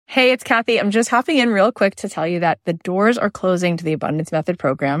Hey, it's Kathy. I'm just hopping in real quick to tell you that the doors are closing to the Abundance Method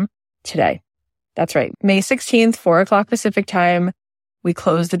program today. That's right. May 16th, 4:00 Pacific time, we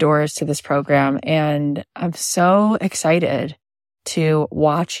close the doors to this program. And I'm so excited to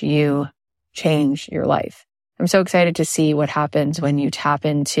watch you change your life. I'm so excited to see what happens when you tap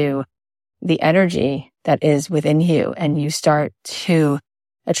into the energy that is within you and you start to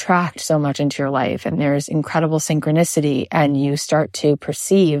attract so much into your life, and there's incredible synchronicity, and you start to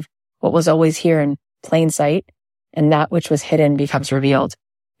perceive what was always here in plain sight, and that which was hidden becomes revealed.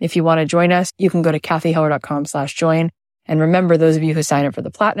 If you want to join us, you can go to kathyheller.com/join. And remember, those of you who sign up for the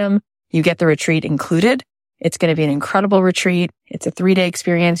Platinum, you get the retreat included. It's going to be an incredible retreat. It's a 3-day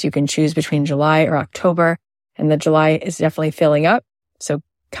experience. You can choose between July or October, and the July is definitely filling up. So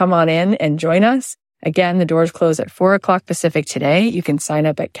come on in and join us. Again, the doors close at 4:00 Pacific today. You can sign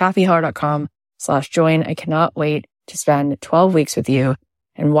up at kathyheller.com/join. I cannot wait to spend 12 weeks with you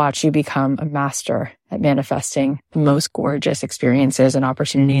and watch you become a master at manifesting the most gorgeous experiences and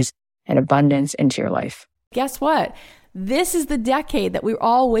opportunities and abundance into your life. Guess what? This is the decade that we're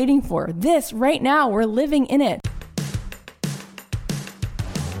all waiting for. This right now, we're living in it.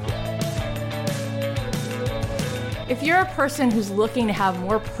 If you're a person who's looking to have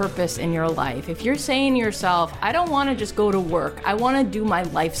more purpose in your life, if you're saying to yourself, I don't want to just go to work, I want to do my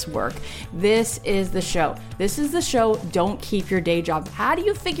life's work, this is the show. This is the show, Don't Keep Your Day Job. How do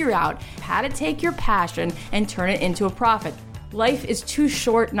you figure out how to take your passion and turn it into a profit? Life is too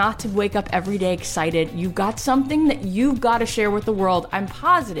short not to wake up every day excited. You've got something that you've got to share with the world. I'm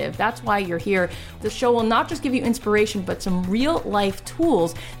positive that's why you're here. The show will not just give you inspiration, but some real life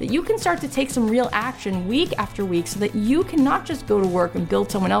tools that you can start to take some real action week after week so that you can not just go to work and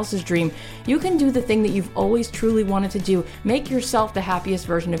build someone else's dream. You can do the thing that you've always truly wanted to do. Make yourself the happiest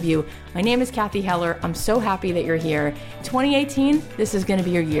version of you. My name is Kathy Heller. I'm so happy that you're here. 2018, this is going to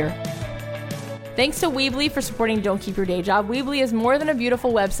be your year. Thanks to Weebly for supporting Don't Keep Your Day Job. Weebly is more than a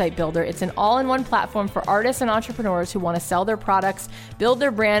beautiful website builder. It's an all-in-one platform for artists and entrepreneurs who want to sell their products, build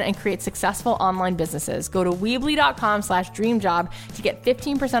their brand, and create successful online businesses. Go to Weebly.com/dreamjob to get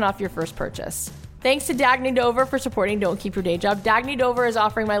 15% off your first purchase. Thanks to Dagny Dover for supporting Don't Keep Your Day Job. Dagny Dover is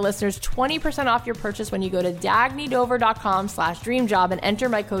offering my listeners 20% off your purchase when you go to dagnydover.com/dreamjob and enter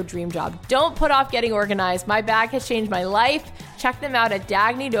my code DREAMJOB. Don't put off getting organized. My bag has changed my life. Check them out at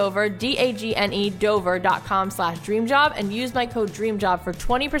Dagny Dover, DAGNE Dover.com/dreamjob and use my code DREAMJOB for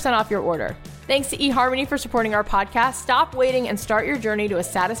 20% off your order. Thanks to eHarmony for supporting our podcast. Stop waiting and start your journey to a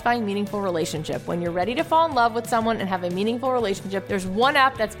satisfying, meaningful relationship. When you're ready to fall in love with someone and have a meaningful relationship, there's one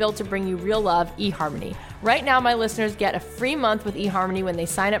app that's built to bring you real love, eHarmony. Right now, my listeners get a free month with eHarmony when they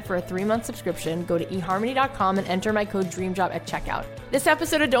sign up for a 3-month subscription. Go to eHarmony.com and enter my code DREAMJOB at checkout. This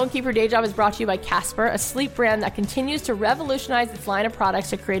episode of Don't Keep Your Day Job is brought to you by Casper, a sleep brand that continues to revolutionize its line of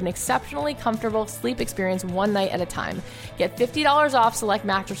products to create an exceptionally comfortable sleep experience one night at a time. Get $50 off select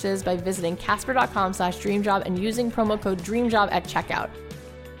mattresses by visiting casper.com/dreamjob and using promo code DREAMJOB at checkout.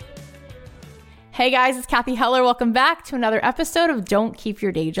 Hey guys, it's Kathy Heller. Welcome back to another episode of Don't Keep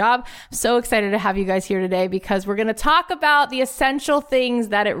Your Day Job. I'm so excited to have you guys here today because we're going to talk about the essential things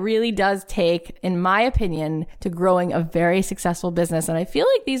that it really does take, in my opinion, to growing a very successful business. And I feel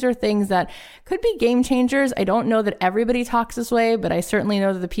like these are things that could be game changers. I don't know that everybody talks this way, but I certainly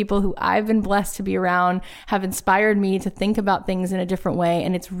know that the people who I've been blessed to be around have inspired me to think about things in a different way.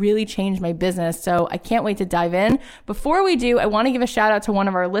 And it's really changed my business. So I can't wait to dive in. Before we do, I want to give a shout out to one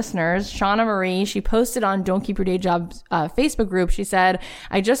of our listeners, Shauna Marie. She posted on Don't Keep Your Day Job Facebook group. She said,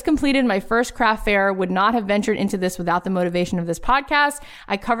 I just completed my first craft fair, would not have ventured into this without the motivation of this podcast.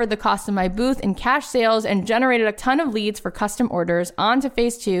 I covered the cost of my booth in cash sales and generated a ton of leads for custom orders. On to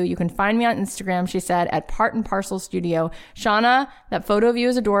phase 2. You can find me on Instagram, she said, at Part and Parcel Studio. Shauna, that photo of you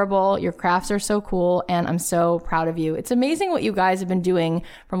is adorable. Your crafts are so cool, and I'm so proud of you. It's amazing what you guys have been doing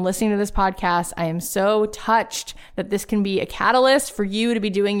from listening to this podcast. I am so touched that this can be a catalyst for you to be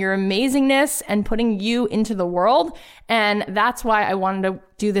doing your amazingness and putting you into the world. And that's why I wanted to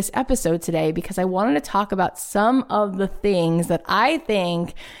do this episode today, because I wanted to talk about some of the things that I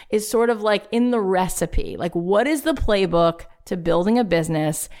think is sort of like in the recipe. Like, what is the playbook to building a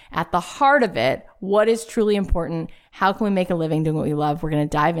business? At the heart of it, what is truly important? How can we make a living doing what we love? We're going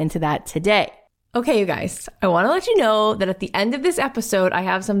to dive into that today. Okay, you guys, I want to let you know that at the end of this episode, I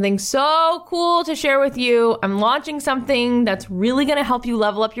have something so cool to share with you. I'm launching something that's really going to help you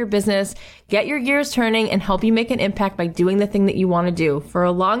level up your business, get your gears turning, and help you make an impact by doing the thing that you want to do. For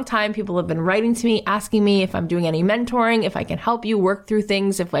a long time, people have been writing to me, asking me if I'm doing any mentoring, if I can help you work through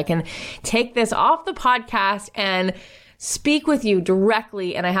things, if I can take this off the podcast and speak with you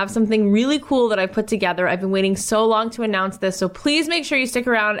directly. And I have something really cool that I've put together. I've been waiting so long to announce this. So please make sure you stick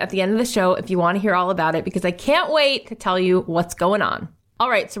around at the end of the show if you want to hear all about it, because I can't wait to tell you what's going on.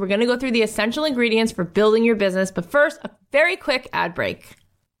 All right, so we're going to go through the essential ingredients for building your business. But first, a very quick ad break.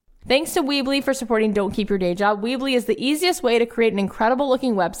 Thanks to Weebly for supporting Don't Keep Your Day Job. Weebly is the easiest way to create an incredible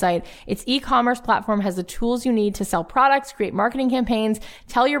looking website. Its e-commerce platform has the tools you need to sell products, create marketing campaigns,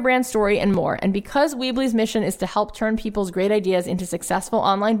 tell your brand story, and more. And because Weebly's mission is to help turn people's great ideas into successful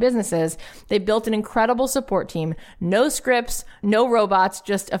online businesses, they built an incredible support team. No scripts, no robots,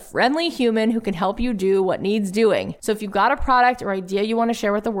 just a friendly human who can help you do what needs doing. So if you've got a product or idea you want to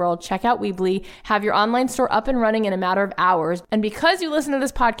share with the world, check out Weebly. Have your online store up and running in a matter of hours. And because you listen to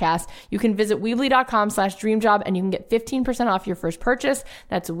this podcast, you can visit Weebly.com/dreamjob and you can get 15% off your first purchase.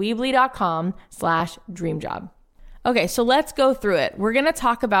 That's Weebly.com/dreamjob. Okay, so let's go through it. We're going to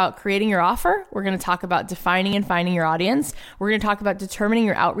talk about creating your offer. We're going to talk about defining and finding your audience. We're going to talk about determining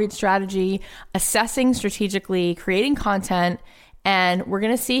your outreach strategy, assessing strategically, creating content, and we're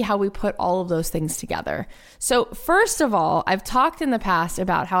going to see how we put all of those things together. So first of all, I've talked in the past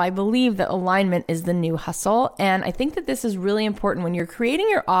about how I believe that alignment is the new hustle. And I think that this is really important when you're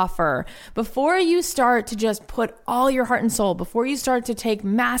creating your offer. Before you start to just put all your heart and soul, before you start to take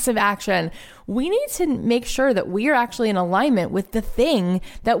massive action, we need to make sure that we are actually in alignment with the thing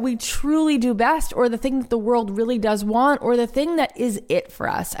that we truly do best, or the thing that the world really does want, or the thing that is it for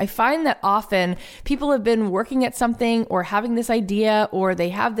us. I find that often people have been working at something or having this idea, or they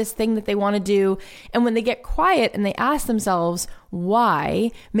have this thing that they want to do. And when they get quiet and they ask themselves,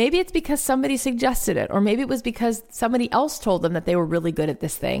 why? Maybe it's because somebody suggested it, or maybe it was because somebody else told them that they were really good at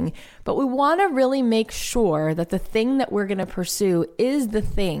this thing. But we want to really make sure that the thing that we're going to pursue is the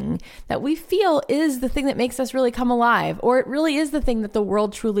thing that we feel is the thing that makes us really come alive, or it really is the thing that the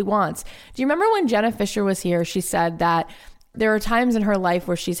world truly wants. Do you remember when Jenna Fisher was here? She said that there are times in her life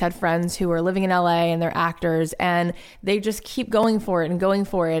where she's had friends who are living in LA and they're actors, and they just keep going for it and going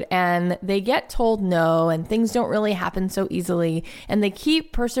for it, and they get told no, and things don't really happen so easily, and they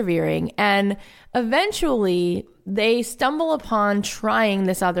keep persevering, and eventually they stumble upon trying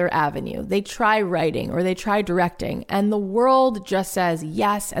this other avenue. They try writing or they try directing, and the world just says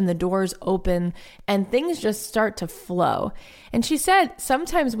yes, and the doors open and things just start to flow. And she said,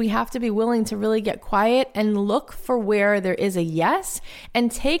 sometimes we have to be willing to really get quiet and look for where there is a yes,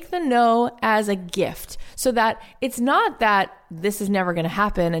 and take the no as a gift, so that it's not that this is never going to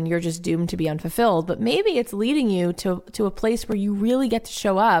happen and you're just doomed to be unfulfilled, but maybe it's leading you to a place where you really get to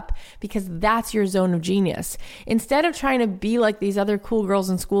show up because that's your zone of genius. Instead of trying to be like these other cool girls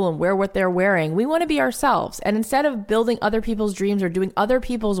in school and wear what they're wearing, we want to be ourselves. And instead of building other people's dreams or doing other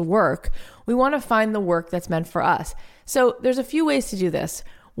people's work, we want to find the work that's meant for us. So there's a few ways to do this.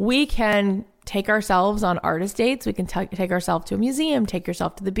 We can take ourselves on artist dates. We can take ourselves to a museum, take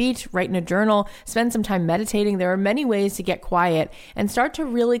yourself to the beach, write in a journal, spend some time meditating. There are many ways to get quiet and start to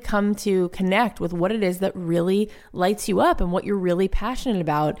really come to connect with what it is that really lights you up and what you're really passionate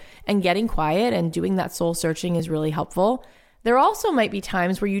about. And getting quiet and doing that soul searching is really helpful. There also might be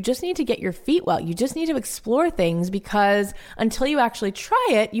times where you just need to get your feet wet. You just need to explore things, because until you actually try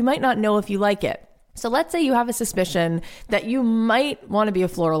it, you might not know if you like it. So let's say you have a suspicion that you might want to be a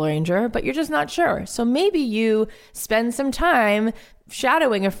floral arranger, but you're just not sure. So maybe you spend some time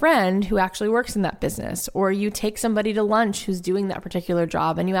shadowing a friend who actually works in that business, or you take somebody to lunch who's doing that particular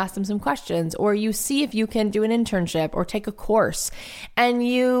job and you ask them some questions, or you see if you can do an internship or take a course, and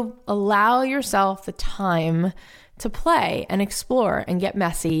you allow yourself the time to play and explore and get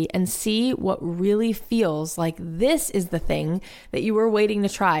messy and see what really feels like this is the thing that you were waiting to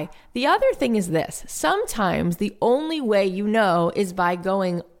try. The other thing is this: sometimes the only way you know is by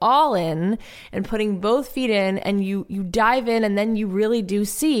going all in and putting both feet in, and you dive in, and then you really do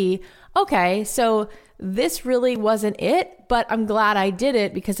see, okay, so this really wasn't it, but I'm glad I did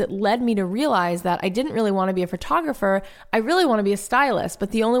it because it led me to realize that I didn't really want to be a photographer. I really want to be a stylist.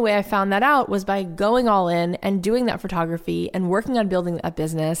 But the only way I found that out was by going all in and doing that photography and working on building that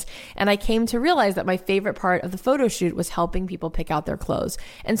business. And I came to realize that my favorite part of the photo shoot was helping people pick out their clothes.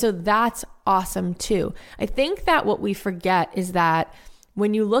 And so that's awesome too. I think that what we forget is that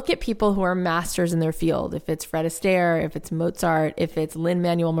when you look at people who are masters in their field, if it's Fred Astaire, if it's Mozart, if it's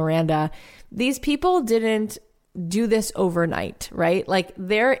Lin-Manuel Miranda, these people didn't do this overnight, right? Like,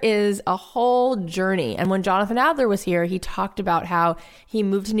 there is a whole journey. And when Jonathan Adler was here, he talked about how he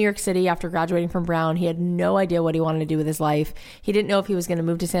moved to New York City after graduating from Brown. He had no idea what he wanted to do with his life. He didn't know if he was going to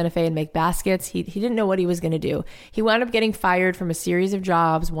move to Santa Fe and make baskets. He didn't know what he was going to do. He wound up getting fired from a series of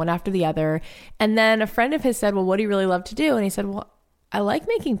jobs, one after the other. And then a friend of his said, well, what do you really love to do? And he said, well, I like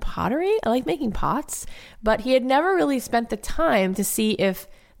making pottery. I like making pots, but he had never really spent the time to see if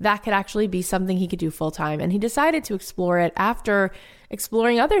that could actually be something he could do full time. And he decided to explore it after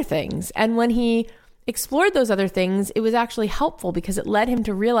exploring other things. And when he explored those other things, it was actually helpful because it led him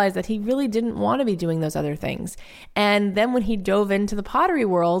to realize that he really didn't want to be doing those other things. And then when he dove into the pottery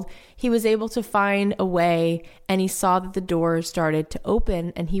world, he was able to find a way, and he saw that the doors started to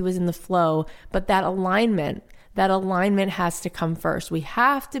open and he was in the flow. But that alignment has to come first. We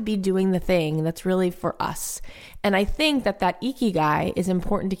have to be doing the thing that's really for us. And I think that ikigai is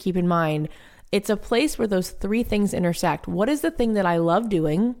important to keep in mind. It's a place where those three things intersect. What is the thing that I love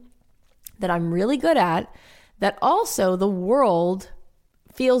doing, that I'm really good at, that also the world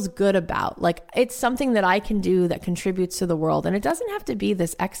feels good about? Like, it's something that I can do that contributes to the world. And it doesn't have to be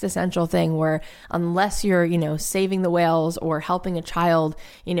this existential thing where unless you're, saving the whales or helping a child,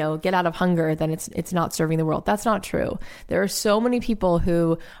 get out of hunger, then it's not serving the world. That's not true. There are so many people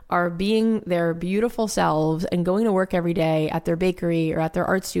who are being their beautiful selves and going to work every day at their bakery or at their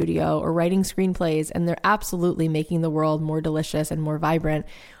art studio or writing screenplays, and they're absolutely making the world more delicious and more vibrant.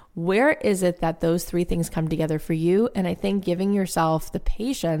 Where is it that those three things come together for you? And I think giving yourself the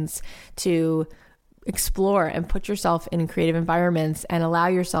patience to explore and put yourself in creative environments and allow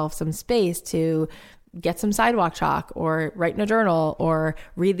yourself some space to get some sidewalk chalk or write in a journal or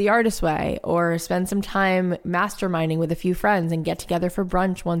read The Artist's Way or spend some time masterminding with a few friends and get together for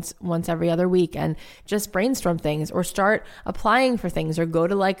brunch once every other week and just brainstorm things, or start applying for things, or go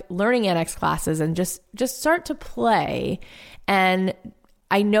to like learning annex classes and just start to play. And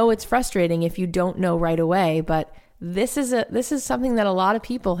I know it's frustrating if you don't know right away, but this is something that a lot of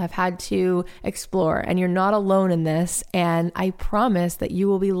people have had to explore, and you're not alone in this. And I promise that you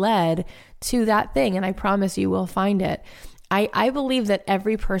will be led to that thing, and I promise you will find it. I believe that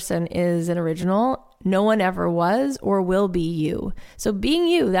every person is an original. No one ever was or will be you. So being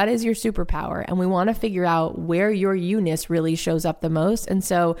you, that is your superpower. And we want to figure out where your you-ness really shows up the most. And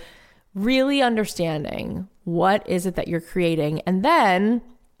so really understanding what is it that you're creating. And then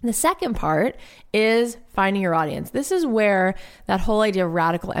the second part is finding your audience. This is where that whole idea of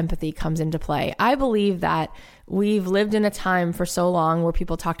radical empathy comes into play. I believe that we've lived in a time for so long where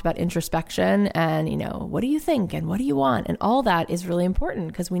people talked about introspection and, what do you think and what do you want? And all that is really important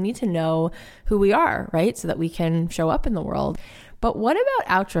because we need to know who we are, right? So that we can show up in the world. But what about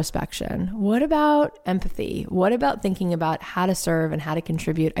outrospection? What about empathy? What about thinking about how to serve and how to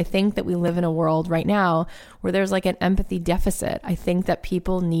contribute? I think that we live in a world right now where there's like an empathy deficit. I think that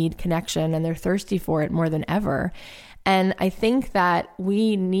people need connection and they're thirsty for it more than ever. And I think that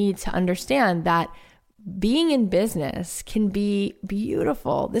we need to understand that being in business can be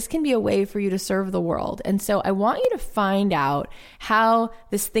beautiful. This can be a way for you to serve the world. And so I want you to find out how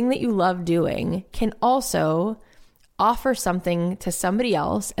this thing that you love doing can also offer something to somebody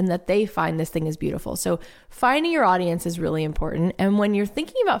else and that they find this thing is beautiful. So finding your audience is really important. And when you're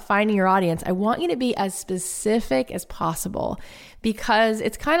thinking about finding your audience, I want you to be as specific as possible, because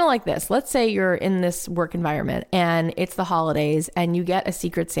it's kind of like this. Let's say you're in this work environment and it's the holidays and you get a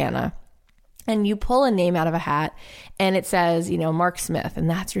Secret Santa. And you pull a name out of a hat and it says, Mark Smith, and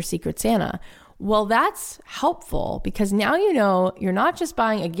that's your Secret Santa. Well, that's helpful because now you're not just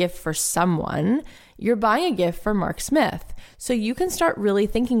buying a gift for someone, you're buying a gift for Mark Smith. So you can start really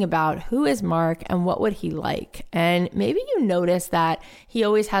thinking about who is Mark and what would he like. And maybe you notice that he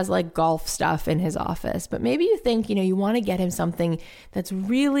always has like golf stuff in his office, but maybe you think, you want to get him something that's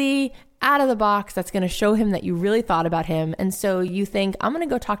really out of the box, that's going to show him that you really thought about him. And so you think, I'm going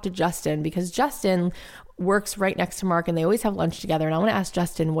to go talk to Justin because Justin works right next to Mark and they always have lunch together. And I want to ask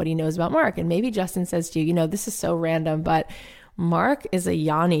Justin what he knows about Mark. And maybe Justin says to you, this is so random, but Mark is a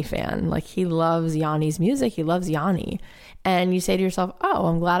Yanni fan. Like, he loves Yanni's music. He loves Yanni. And you say to yourself, oh,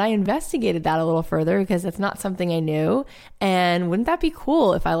 I'm glad I investigated that a little further because that's not something I knew. And wouldn't that be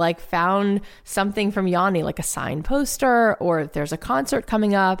cool if I found something from Yanni, like a signed poster, or if there's a concert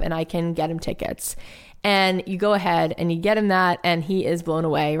coming up and I can get him tickets. And you go ahead and you get him that and he is blown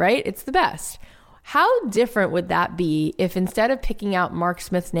away, right? It's the best. How different would that be if instead of picking out Mark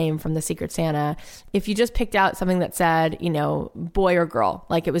Smith's name from the Secret Santa, if you just picked out something that said, boy or girl,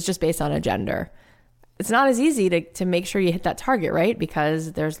 like it was just based on a gender? It's not as easy to make sure you hit that target, right?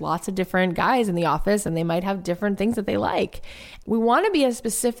 Because there's lots of different guys in the office and they might have different things that they like. We want to be as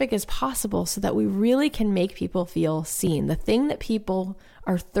specific as possible so that we really can make people feel seen. The thing that people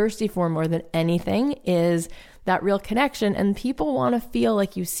are thirsty for more than anything is that real connection. And people want to feel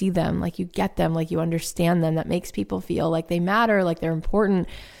like you see them, like you get them, like you understand them. That makes people feel like they matter, like they're important.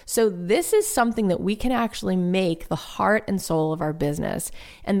 So this is something that we can actually make the heart and soul of our business.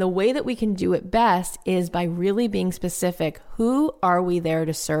 And the way that we can do it best is by really being specific. Who are we there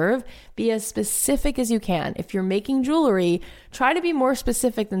to serve? Be as specific as you can. If you're making jewelry, try to be more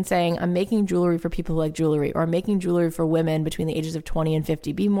specific than saying, I'm making jewelry for people who like jewelry, or I'm making jewelry for women between the ages of 20 and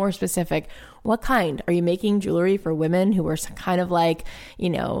 50. Be more specific. What kind? Are you making jewelry for women who are kind of like,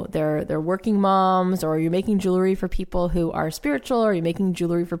 they're working moms, or are you making jewelry for people who are spiritual? Or are you making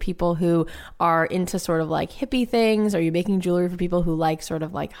jewelry for people who are into sort of like hippie things? Are you making jewelry for people who like sort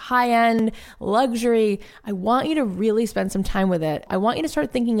of like high-end luxury? I want you to really spend some time with it. I want you to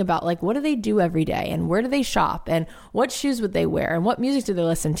start thinking about like, what do they do every day, and where do they shop, and what shoes would they wear, and what music do they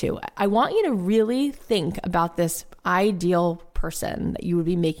listen to? I want you to really think about this ideal person that you would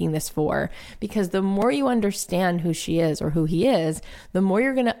be making this for, because the more you understand who she is or who he is, the more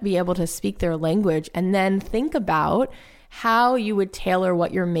you're going to be able to speak their language, and then think about how you would tailor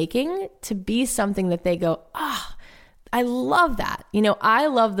what you're making to be something that they go, I love that. I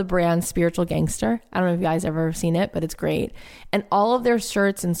love the brand Spiritual Gangster. I don't know if you guys ever seen it, but it's great. And all of their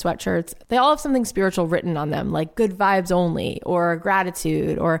shirts and sweatshirts, they all have something spiritual written on them, like good vibes only, or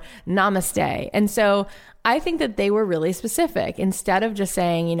gratitude, or namaste. And so I think that they were really specific. Instead of just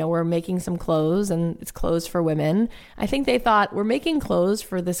saying, we're making some clothes and it's clothes for women, I think they thought, we're making clothes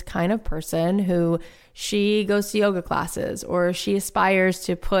for this kind of person who she goes to yoga classes, or she aspires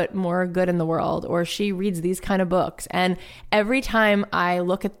to put more good in the world, or she reads these kind of books. And every time I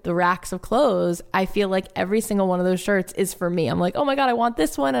look at the racks of clothes, I feel like every single one of those shirts is for me. I'm like, oh my God, I want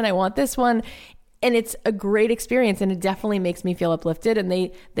this one and I want this one. And it's a great experience, and it definitely makes me feel uplifted. And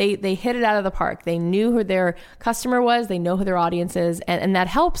they hit it out of the park. They knew who their customer was. They know who their audience is. And that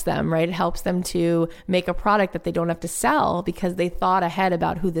helps them, right? It helps them to make a product that they don't have to sell, because they thought ahead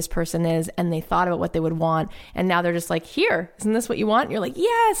about who this person is, and they thought about what they would want. And now they're just like, here, isn't this what you want? And you're like,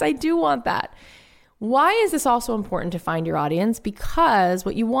 yes, I do want that. Why is this also important to find your audience? Because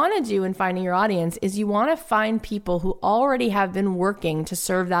what you want to do in finding your audience is you want to find people who already have been working to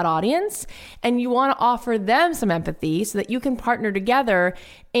serve that audience, and you want to offer them some empathy so that you can partner together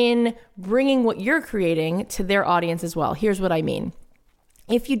in bringing what you're creating to their audience as well. Here's what I mean.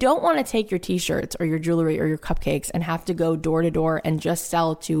 If you don't want to take your t-shirts or your jewelry or your cupcakes and have to go door to door and just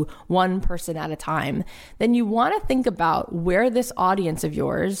sell to one person at a time, then you want to think about where this audience of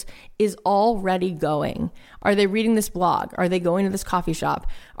yours is already going. Are they reading this blog? Are they going to this coffee shop?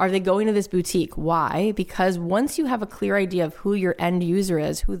 Are they going to this boutique? Why? Because once you have a clear idea of who your end user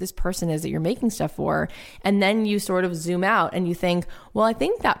is, who this person is that you're making stuff for, and then you sort of zoom out and you think, well, I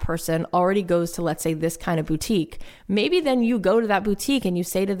think that person already goes to, let's say, this kind of boutique. Maybe then you go to that boutique and you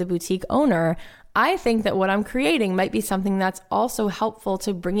say to the boutique owner, I think that what I'm creating might be something that's also helpful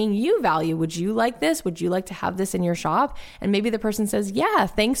to bringing you value. Would you like this? Would you like to have this in your shop? And maybe the person says, yeah,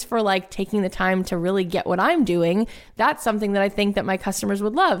 thanks for taking the time to really get what I'm doing. That's something that I think that my customers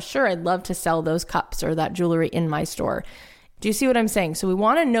would love. Sure, I'd love to sell those cups or that jewelry in my store. Do you see what I'm saying? So we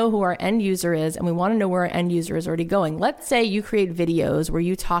want to know who our end user is, and we want to know where our end user is already going. Let's say you create videos where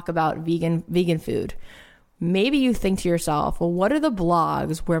you talk about vegan food. Maybe you think to yourself, well, what are the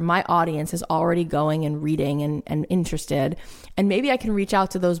blogs where my audience is already going and reading and interested? And maybe I can reach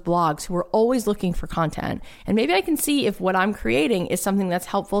out to those blogs who are always looking for content. And maybe I can see if what I'm creating is something that's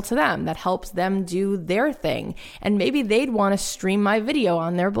helpful to them, that helps them do their thing. And maybe they'd want to stream my video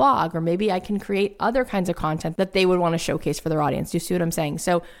on their blog, or maybe I can create other kinds of content that they would want to showcase for their audience. Do you see what I'm saying?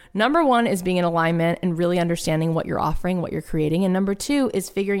 So number one is being in alignment and really understanding what you're offering, what you're creating. And number two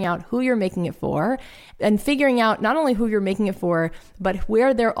is figuring out who you're making it for, and figuring out not only who you're making it for, but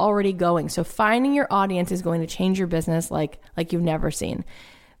where they're already going. So finding your audience is going to change your business like you've never seen.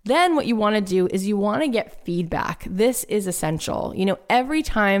 Then what you want to do is you want to get feedback. This is essential. Every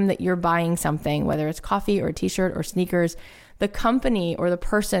time that you're buying something, whether it's coffee or a t-shirt or sneakers, the company or the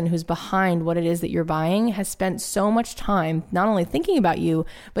person who's behind what it is that you're buying has spent so much time not only thinking about you,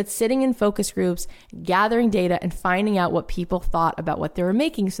 but sitting in focus groups, gathering data, and finding out what people thought about what they were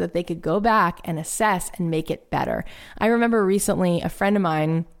making so that they could go back and assess and make it better. I remember recently a friend of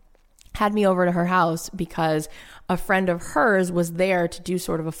mine had me over to her house because a friend of hers was there to do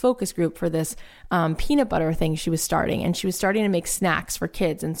sort of a focus group for this peanut butter thing she was starting. And she was starting to make snacks for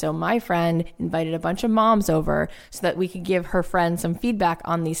kids. And so my friend invited a bunch of moms over so that we could give her friend some feedback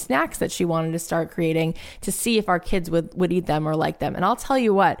on these snacks that she wanted to start creating to see if our kids would eat them or like them. And I'll tell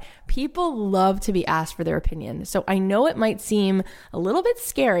you what, people love to be asked for their opinion. So I know it might seem a little bit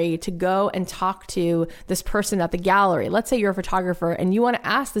scary to go and talk to this person at the gallery. Let's say you're a photographer and you want to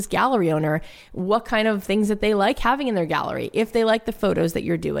ask this gallery gallery owner what kind of things that they like having in their gallery, if they like the photos that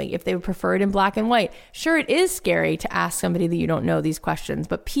you're doing, if they would prefer it in black and white. Sure, it is scary to ask somebody that you don't know these questions,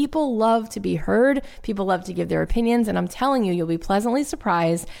 but people love to be heard. People love to give their opinions. And I'm telling you, you'll be pleasantly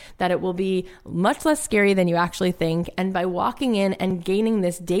surprised that it will be much less scary than you actually think. And by walking in and gaining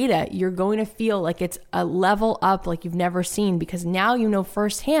this data, you're going to feel like it's a level up like you've never seen, because now you know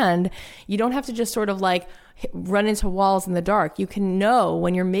firsthand. You don't have to just sort of like run into walls in the dark. You can know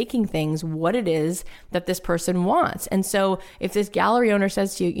when you're making things what it is that this person wants. And so if this gallery owner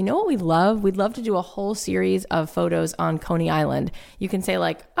says to you, you know what we love? We'd love to do a whole series of photos on Coney Island. You can say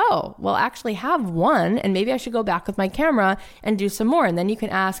like, oh, well, actually have one, and maybe I should go back with my camera and do some more. And then you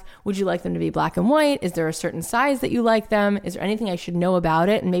can ask, would you like them to be black and white? Is there a certain size that you like them? Is there anything I should know about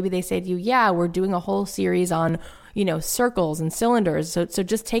it? And maybe they say to you, yeah, we're doing a whole series on circles and cylinders. So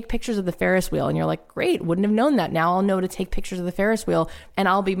just take pictures of the Ferris wheel. And you're like, great, wouldn't have known that. Now I'll know to take pictures of the Ferris wheel, and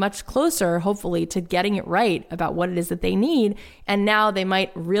I'll be much closer, hopefully, to getting it right about what it is that they need. And now they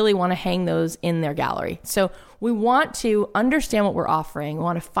might really want to hang those in their gallery. So we want to understand what we're offering. We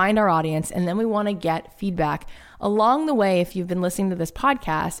want to find our audience, and then we want to get feedback. Along the way, if you've been listening to this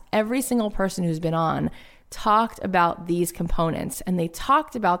podcast, every single person who's been on talked about these components, and they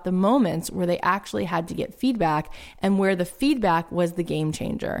talked about the moments where they actually had to get feedback and where the feedback was the game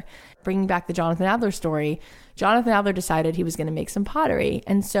changer. Bringing back the Jonathan Adler story, Jonathan Adler decided he was going to make some pottery.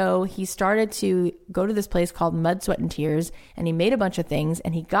 And so he started to go to this place called Mud, Sweat, and Tears, and he made a bunch of things,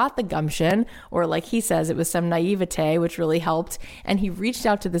 and he got the gumption, or like he says, it was some naivete, which really helped. And he reached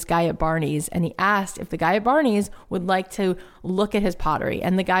out to this guy at Barney's, and he asked if the guy at Barney's would like to look at his pottery.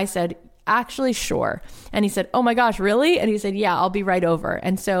 And the guy said, actually, sure. And he said, oh my gosh, really? And he said, yeah, I'll be right over.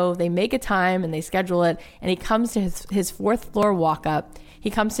 And so they make a time and they schedule it, and he comes to his fourth floor walk up.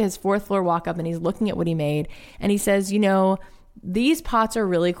 And he's looking at what he made, and he says, these pots are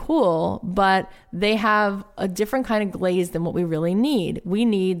really cool, but they have a different kind of glaze than what we really need. We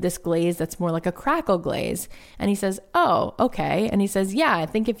need this glaze that's more like a crackle glaze. And he says, oh, okay. And he says, yeah, I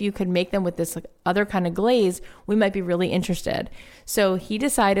think if you could make them with this other kind of glaze, we might be really interested. So he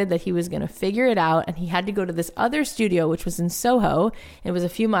decided that he was going to figure it out, and he had to go to this other studio, which was in Soho. It was a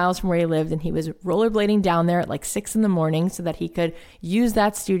few miles from where he lived, and he was rollerblading down there at like 6 a.m. so that he could use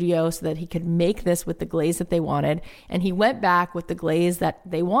that studio so that he could make this with the glaze that they wanted. And he went back with the glaze that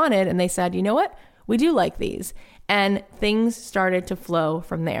they wanted, and they said, you know what? We do like these. And things started to flow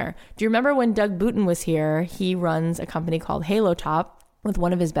from there. Do you remember when Doug Booten was here? He runs a company called Halo Top with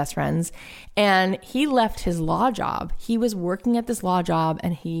one of his best friends, and he left his law job. He was working at this law job,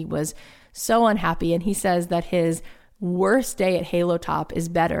 and he was so unhappy. And he says that his worst day at Halo Top is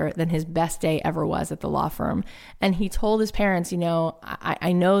better than his best day ever was at the law firm. And he told his parents,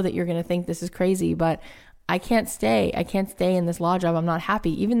 I know that you're going to think this is crazy, but I can't stay in this law job. I'm not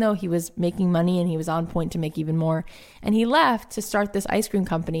happy, even though he was making money and he was on point to make even more. And he left to start this ice cream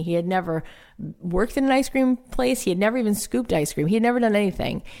company. He had never worked in an ice cream place. He had never even scooped ice cream. He had never done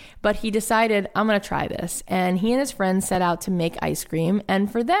anything, but he decided, I'm going to try this. And he and his friends set out to make ice cream.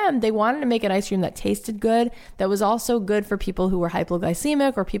 And for them, they wanted to make an ice cream that tasted good, that was also good for people who were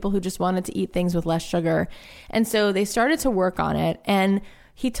hypoglycemic or people who just wanted to eat things with less sugar. And so they started to work on it. And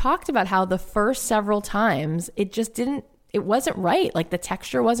he talked about how the first several times it wasn't right. Like the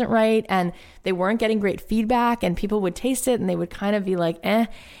texture wasn't right, and they weren't getting great feedback, and people would taste it and they would kind of be like, eh.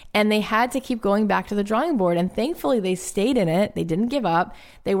 And they had to keep going back to the drawing board. And thankfully they stayed in it. They didn't give up.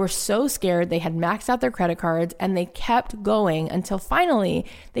 They were so scared. They had maxed out their credit cards, and they kept going until finally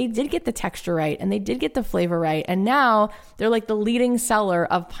they did get the texture right, and they did get the flavor right. And now they're like the leading seller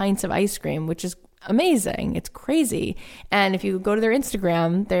of pints of ice cream, which is amazing. It's crazy. And if you go to their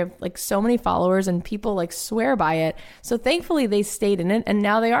Instagram, they have like so many followers, and people like swear by it. So thankfully they stayed in it, and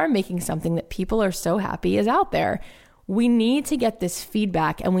now they are making something that people are so happy is out there. We need to get this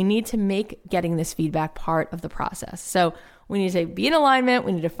feedback, and we need to make getting this feedback part of the process. So we need to be in alignment.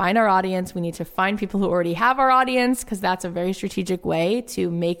 We need to find our audience. We need to find people who already have our audience, because that's a very strategic way to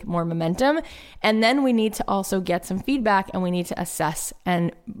make more momentum. And then we need to also get some feedback, and we need to assess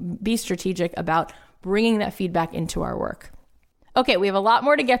and be strategic about bringing that feedback into our work. Okay, we have a lot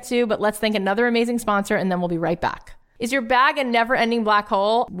more to get to, but let's thank another amazing sponsor, and then we'll be right back. Is your bag a never-ending black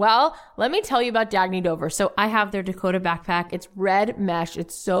hole? Well, let me tell you about Dagny Dover. So I have their Dakota backpack. It's red mesh.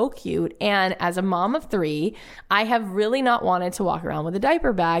 It's so cute. And as a mom of 3, I have really not wanted to walk around with a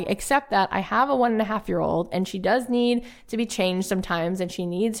diaper bag, except that I have a 1.5-year-old, and she does need to be changed sometimes, and she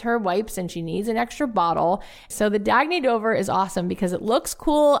needs her wipes, and she needs an extra bottle. So the Dagny Dover is awesome because it looks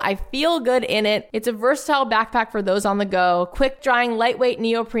cool. I feel good in it. It's a versatile backpack for those on the go. Quick drying, lightweight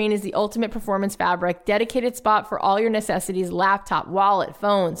neoprene is the ultimate performance fabric. Dedicated spot for all your necessities: laptop, wallet,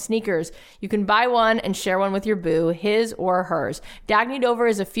 phone, sneakers. You can buy one and share one with your boo, his or hers. Dagny Dover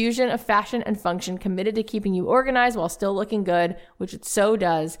is a fusion of fashion and function, committed to keeping you organized while still looking good, which it so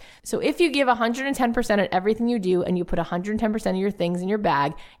does. So if you give 110% at everything you do and you put 110% of your things in your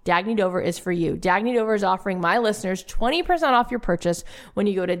bag, Dagny Dover is for you. Dagny Dover is offering my listeners 20% off your purchase when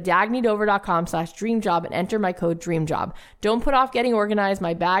you go to dagnydover.com/dreamjob and enter my code DREAMJOB. Don't put off getting organized.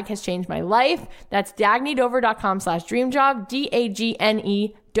 My bag has changed my life. That's dagnydover.com/dreamjob,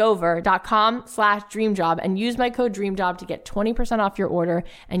 DAGNE Dover.com/dreamjob, and use my code DREAMJOB to get 20% off your order,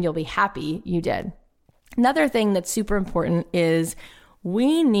 and you'll be happy you did. Another thing that's super important is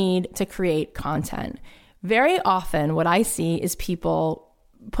we need to create content. Very often what I see is people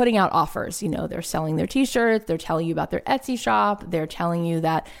putting out offers. You know, they're selling their t-shirts, they're telling you about their Etsy shop, they're telling you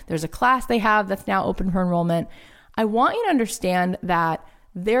that there's a class they have that's now open for enrollment. I want you to understand that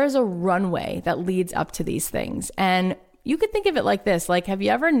there's a runway that leads up to these things. And you could think of it like this. Like, have you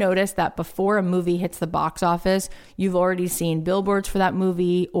ever noticed that before a movie hits the box office, you've already seen billboards for that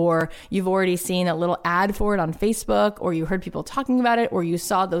movie, or you've already seen a little ad for it on Facebook, or you heard people talking about it, or you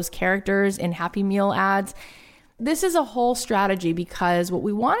saw those characters in Happy Meal ads? This is a whole strategy, because what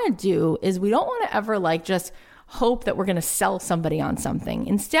we want to do is we don't want to ever just hope that we're going to sell somebody on something.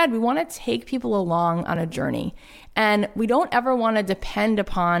 Instead, we want to take people along on a journey. And we don't ever want to depend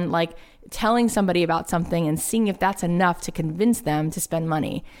upon telling somebody about something and seeing if that's enough to convince them to spend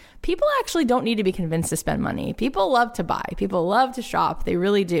money. People actually don't need to be convinced to spend money. People love to buy. People love to shop. They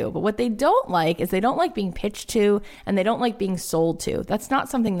really do. But what they don't like is they don't like being pitched to, and they don't like being sold to. That's not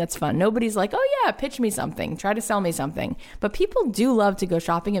something that's fun. Nobody's like, oh yeah, pitch me something. Try to sell me something. But people do love to go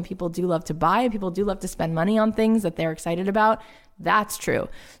shopping, and people do love to buy, and people do love to spend money on things that they're excited about. That's true.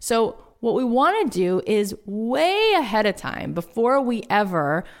 So what we want to do is way ahead of time, before we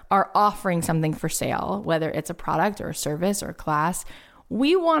ever are offering something for sale, whether it's a product or a service or a class,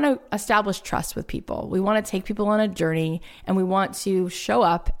 we want to establish trust with people. We want to take people on a journey, and we want to show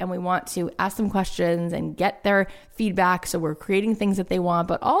up, and we want to ask them questions and get their feedback. So we're creating things that they want,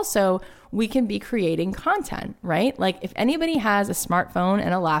 but also we can be creating content, right? Like, if anybody has a smartphone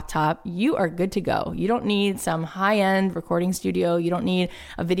and a laptop, you are good to go. You don't need some high-end recording studio. You don't need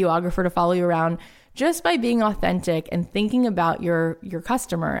a videographer to follow you around. Just by being authentic and thinking about your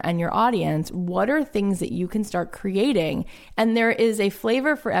customer and your audience, what are things that you can start creating? And there is a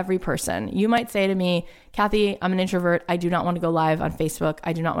flavor for every person. You might say to me, Kathy, I'm an introvert. I do not want to go live on Facebook.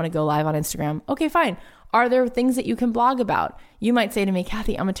 I do not want to go live on Instagram. Okay, fine. Are there things that you can blog about? You might say to me,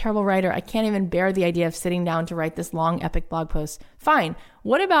 Kathy, I'm a terrible writer. I can't even bear the idea of sitting down to write this long, epic blog post. Fine.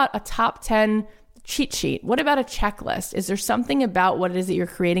 What about a top 10 cheat sheet? What about a checklist? Is there something about what it is that you're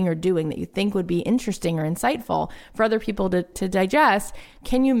creating or doing that you think would be interesting or insightful for other people to digest?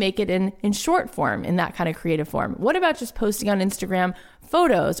 Can you make it in short form, in that kind of creative form? What about just posting on Instagram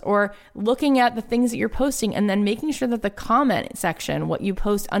photos, or looking at the things that you're posting and then making sure that the comment section, what you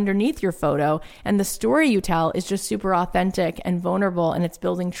post underneath your photo and the story you tell, is just super authentic and vulnerable, and it's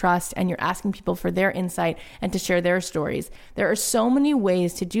building trust, and you're asking people for their insight and to share their stories. There are so many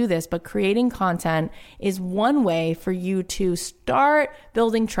ways to do this, but creating content is one way for you to start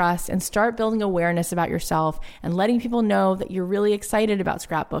building trust and start building awareness about yourself, and letting people know that you're really excited about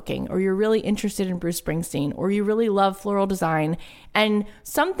scrapbooking, or you're really interested in Bruce Springsteen, or you really love floral design. And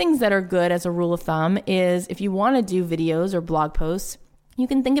some things that are good as a rule of thumb is, if you want to do videos or blog posts, you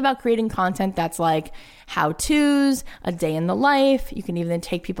can think about creating content that's like how-tos, a day in the life. You can even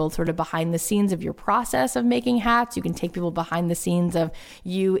take people sort of behind the scenes of your process of making hats. You can take people behind the scenes of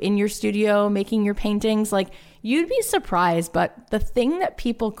you in your studio making your paintings. Like, you'd be surprised, but the thing that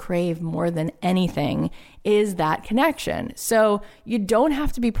people crave more than anything is that connection. So you don't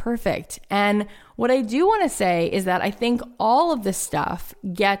have to be perfect. And what I do want to say is that I think all of this stuff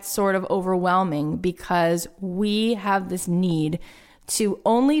gets sort of overwhelming, because we have this need to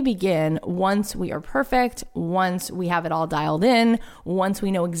only begin once we are perfect, once we have it all dialed in, once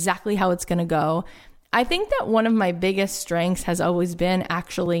we know exactly how it's going to go. I think that one of my biggest strengths has always been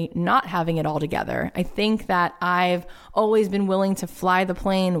actually not having it all together. I think that I've always been willing to fly the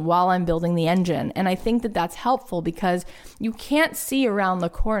plane while I'm building the engine. And I think that that's helpful, because you can't see around the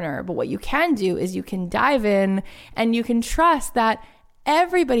corner. But what you can do is you can dive in, and you can trust that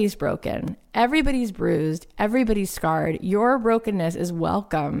Everybody's broken. Everybody's bruised. Everybody's scarred. Your brokenness is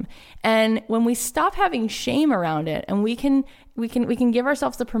welcome. And when we stop having shame around it and we can give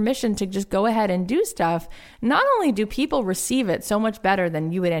ourselves the permission to just go ahead and do stuff, not only do people receive it so much better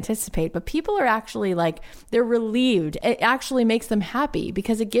than you would anticipate, but people are actually like, they're relieved. It actually makes them happy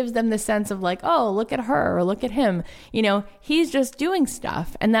because it gives them the sense of like, oh, look at her or look at him. You know, he's just doing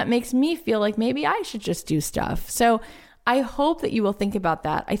stuff. And that makes me feel like maybe I should just do stuff. So I hope that you will think about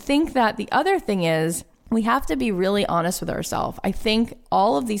that. I think that the other thing is we have to be really honest with ourselves. I think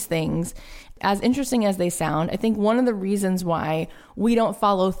all of these things, as interesting as they sound, I think one of the reasons why we don't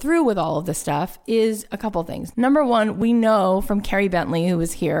follow through with all of this stuff is a couple things. Number one, we know from Carrie Bentley, who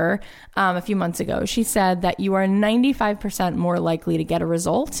was here a few months ago, she said that you are 95% more likely to get a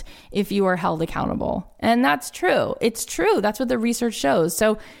result if you are held accountable. And that's true. It's true. That's what the research shows.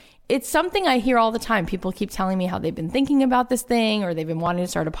 So it's something I hear all the time. People keep telling me how they've been thinking about this thing, or they've been wanting to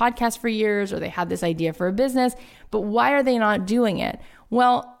start a podcast for years, or they had this idea for a business, but why are they not doing it?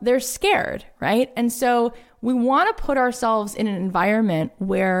 Well, they're scared, right? And so we want to put ourselves in an environment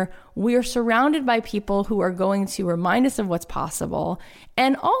where we are surrounded by people who are going to remind us of what's possible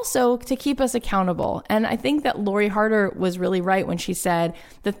and also to keep us accountable. And I think that Lori Harder was really right when she said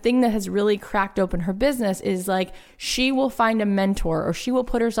the thing that has really cracked open her business is like she will find a mentor or she will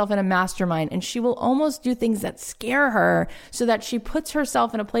put herself in a mastermind and she will almost do things that scare her so that she puts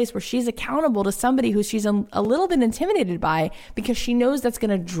herself in a place where she's accountable to somebody who she's a little bit intimidated by because she knows that's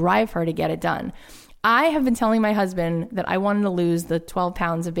going to drive her to get it done. I have been telling my husband that I wanted to lose the 12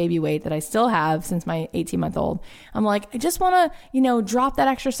 pounds of baby weight that I still have since my 18-month-old. I'm like, I just want to, drop that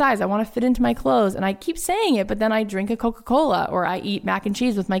extra size. I want to fit into my clothes. And I keep saying it, but then I drink a Coca-Cola or I eat mac and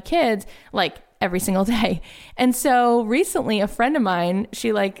cheese with my kids like every single day. And so recently a friend of mine,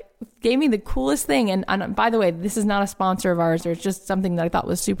 she like gave me the coolest thing. And by the way, this is not a sponsor of ours, or it's just something that I thought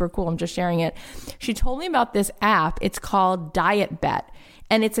was super cool. I'm just sharing it. She told me about this app. It's called Diet Bet.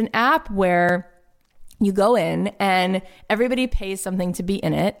 And it's an app where you go in and everybody pays something to be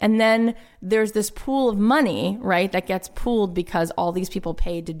in it. And then there's this pool of money, right, that gets pooled because all these people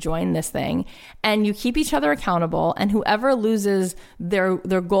paid to join this thing. And you keep each other accountable. And whoever loses their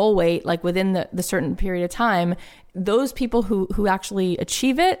goal weight, like within the certain period of time, those people who actually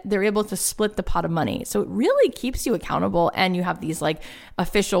achieve it, they're able to split the pot of money. So it really keeps you accountable. And you have these like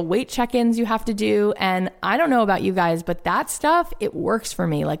official weight check-ins you have to do. And I don't know about you guys, but that stuff, it works for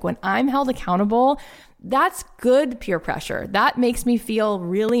me. Like when I'm held accountable, that's good peer pressure. That makes me feel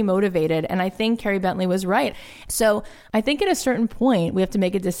really motivated. And I think Carrie Bentley was right. So I think at a certain point, we have to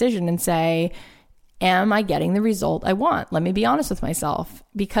make a decision and say, am I getting the result I want? Let me be honest with myself.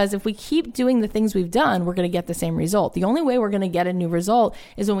 Because if we keep doing the things we've done, we're going to get the same result. The only way we're going to get a new result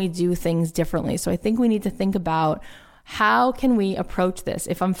is when we do things differently. So I think we need to think about, how can we approach this?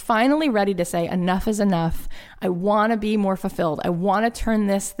 If I'm finally ready to say enough is enough, I want to be more fulfilled. I want to turn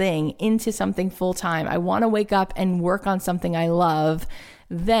this thing into something full time. I want to wake up and work on something I love.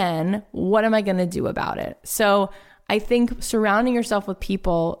 Then what am I going to do about it? So I think surrounding yourself with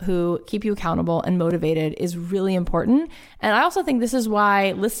people who keep you accountable and motivated is really important. And I also think this is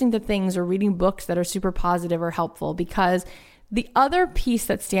why listening to things or reading books that are super positive are helpful, because the other piece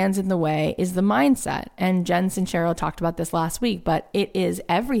that stands in the way is the mindset. And Jen Sincero talked about this last week, but it is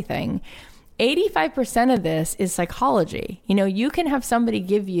everything. 85% of this is psychology. You can have somebody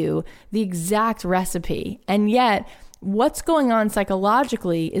give you the exact recipe, and yet what's going on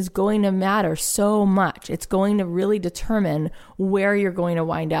psychologically is going to matter so much. It's going to really determine where you're going to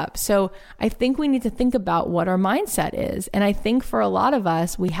wind up. So I think we need to think about what our mindset is. And I think for a lot of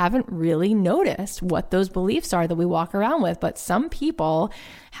us, we haven't really noticed what those beliefs are that we walk around with. But some people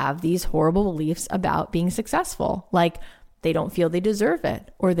have these horrible beliefs about being successful, like they don't feel they deserve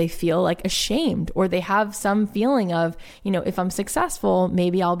it, or they feel like ashamed, or they have some feeling of, if I'm successful,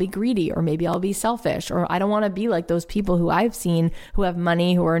 maybe I'll be greedy, or maybe I'll be selfish, or I don't want to be like those people who I've seen who have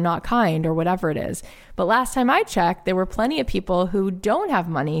money, who are not kind, or whatever it is. But last time I checked, there were plenty of people who don't have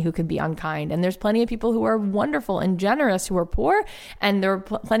money who can be unkind. And there's plenty of people who are wonderful and generous who are poor. And there are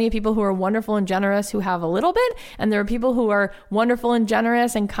plenty of people who are wonderful and generous who have a little bit. And there are people who are wonderful and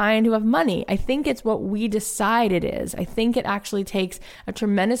generous and kind who have money. I think it's what we decide it is. I think it actually takes a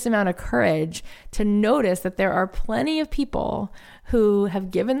tremendous amount of courage to notice that there are plenty of people who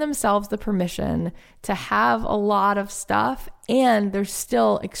have given themselves the permission to have a lot of stuff, and they're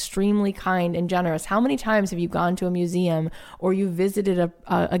still extremely kind and generous. How many times have you gone to a museum or you visited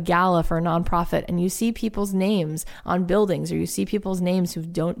a gala for a nonprofit and you see people's names on buildings, or you see people's names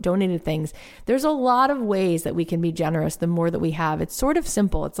who've donated things? There's a lot of ways that we can be generous the more that we have. It's sort of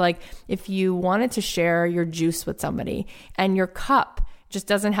simple. It's like if you wanted to share your juice with somebody and your cup just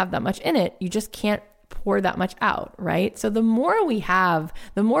doesn't have that much in it. You just can't pour that much out, right? So the more we have,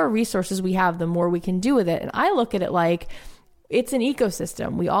 the more resources we have, the more we can do with it. And I look at it like it's an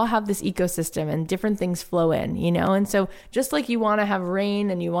ecosystem. We all have this ecosystem and different things flow in, And so just like you want to have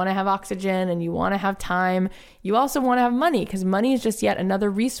rain and you want to have oxygen and you want to have time, you also want to have money, because money is just yet another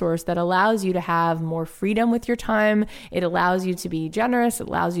resource that allows you to have more freedom with your time. It allows you to be generous. It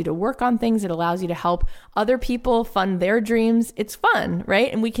allows you to work on things. It allows you to help other people fund their dreams. It's fun, right?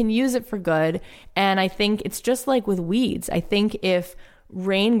 And we can use it for good. And I think it's just like with weeds. I think if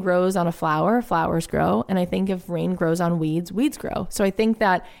rain grows on a flower, flowers grow. And I think if rain grows on weeds, weeds grow. So I think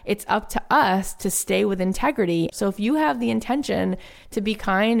that it's up to us to stay with integrity. So if you have the intention to be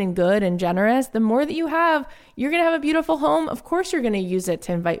kind and good and generous, the more that you have, you're going to have a beautiful home. Of course, you're going to use it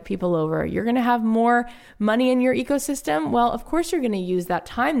to invite people over. You're going to have more money in your ecosystem. Well, of course, you're going to use that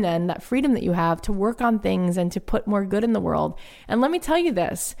time then, that freedom that you have, to work on things and to put more good in the world. And let me tell you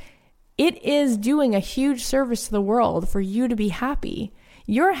this, it is doing a huge service to the world for you to be happy.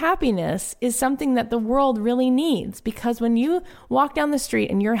 Your happiness is something that the world really needs, because when you walk down the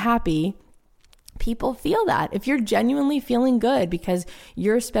street and you're happy, people feel that. If you're genuinely feeling good because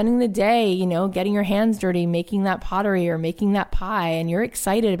you're spending the day, getting your hands dirty, making that pottery or making that pie, and you're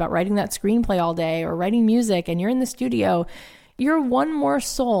excited about writing that screenplay all day or writing music, and you're in the studio, you're one more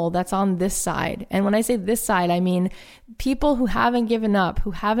soul that's on this side. And when I say this side, I mean people who haven't given up,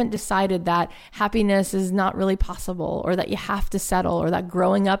 who haven't decided that happiness is not really possible, or that you have to settle, or that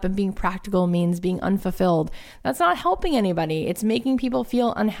growing up and being practical means being unfulfilled. That's not helping anybody. It's making people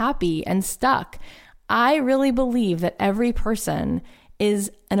feel unhappy and stuck. I really believe that every person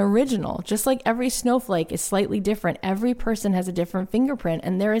is an original. Just like every snowflake is slightly different, every person has a different fingerprint,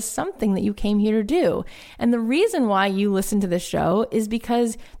 and there is something that you came here to do. And the reason why you listen to this show is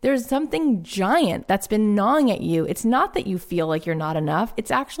because there's something giant that's been gnawing at you. It's not that you feel like you're not enough. It's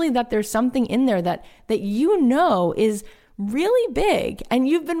actually that there's something in there that is really big, and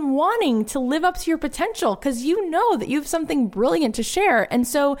you've been wanting to live up to your potential because you know that you have something brilliant to share. And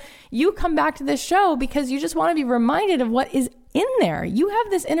so you come back to this show because you just want to be reminded of what is in there. You have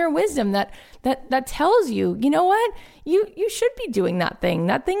this inner wisdom that tells you, you know what? You should be doing that thing.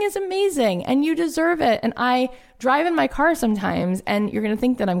 That thing is amazing and you deserve it. And I drive in my car sometimes, and you're going to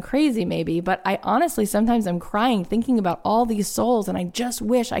think that I'm crazy maybe, but I honestly, sometimes I'm crying thinking about all these souls, and I just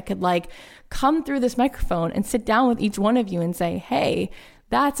wish I could come through this microphone and sit down with each one of you and say, hey,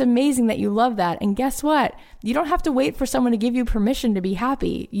 that's amazing that you love that. And guess what? You don't have to wait for someone to give you permission to be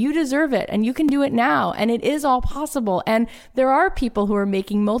happy. You deserve it, and you can do it now. And it is all possible. And there are people who are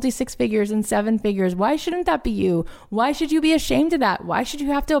making multi-6 figures and 7 figures. Why shouldn't that be you? Why should you be ashamed of that? Why should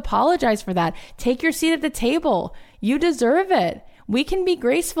you have to apologize for that? Take your seat at the table. You deserve it. We can be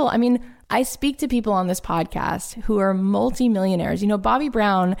graceful. I mean, I speak to people on this podcast who are multi-millionaires. Bobbi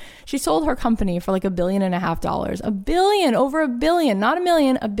Brown, she sold her company for $1.5 billion. $1 billion, over $1 billion, not $1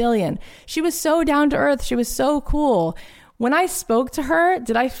 million, $1 billion. She was so down to earth. She was so cool. When I spoke to her,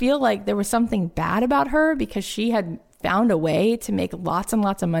 did I feel like there was something bad about her because she had found a way to make lots and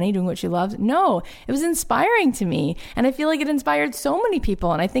lots of money doing what she loves? No, it was inspiring to me. And I feel like it inspired so many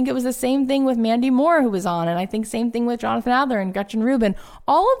people. And I think it was the same thing with Mandy Moore, who was on. And I think same thing with Jonathan Adler and Gretchen Rubin.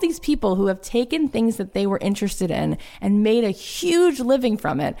 All of these people who have taken things that they were interested in and made a huge living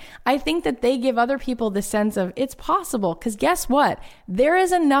from it. I think that they give other people the sense of it's possible. Because guess what? There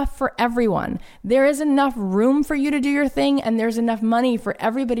is enough for everyone. There is enough room for you to do your thing. And there's enough money for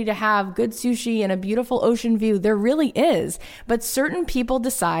everybody to have good sushi and a beautiful ocean view. There really is. But certain people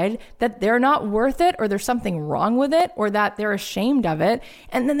decide that they're not worth it, or there's something wrong with it, or that they're ashamed of it.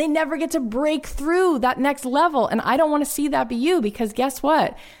 And then they never get to break through that next level. And I don't want to see that be you, because guess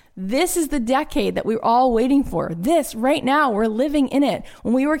what? This is the decade that we're all waiting for. This right now, we're living in it.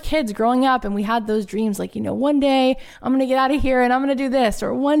 When we were kids growing up and we had those dreams one day I'm going to get out of here and I'm going to do this,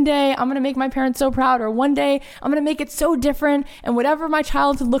 or one day I'm going to make my parents so proud, or one day I'm going to make it so different, and whatever my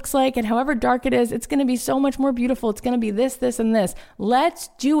childhood looks like and however dark it is, it's going to be so much more beautiful. It's going to be this, this, and this. Let's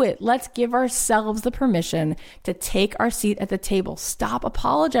do it. Let's give ourselves the permission to take our seat at the table. Stop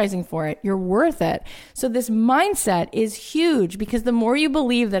apologizing for it. You're worth it. So this mindset is huge, because the more you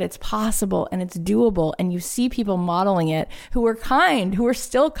believe that it's possible and it's doable, and you see people modeling it who are kind, who are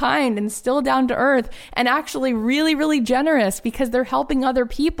still kind and still down to earth, and actually really, really generous because they're helping other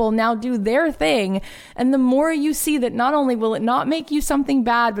people now do their thing. And the more you see that, not only will it not make you something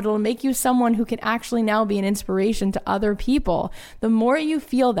bad, but it'll make you someone who can actually now be an inspiration to other people. The more you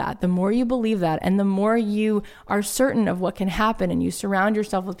feel that, the more you believe that, and the more you are certain of what can happen, and you surround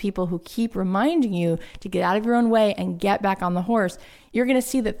yourself with people who keep reminding you to get out of your own way and get back on the horse, you're going to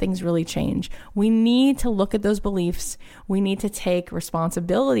see that things really change. We need to look at those beliefs. We need to take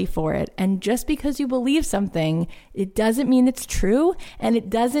responsibility for it. And just because you believe something, it doesn't mean it's true. And it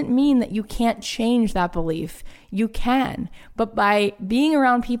doesn't mean that you can't change that belief. You can. But by being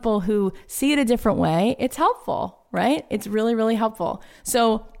around people who see it a different way, it's helpful, right? It's really, really helpful.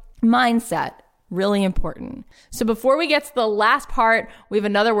 So mindset, really important. So before we get to the last part, we have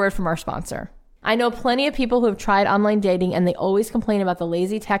another word from our sponsor. I know plenty of people who have tried online dating and they always complain about the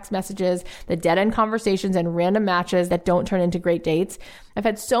lazy text messages, the dead-end conversations, and random matches that don't turn into great dates. I've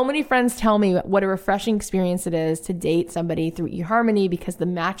had so many friends tell me what a refreshing experience it is to date somebody through eHarmony because the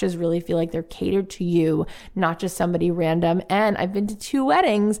matches really feel like they're catered to you, not just somebody random. And I've been to 2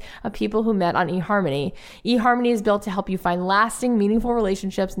 weddings of people who met on eHarmony. eHarmony is built to help you find lasting, meaningful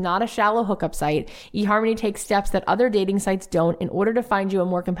relationships, not a shallow hookup site. eHarmony takes steps that other dating sites don't in order to find you a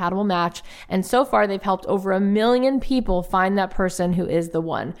more compatible match. And so far, they've helped over 1 million people find that person who is the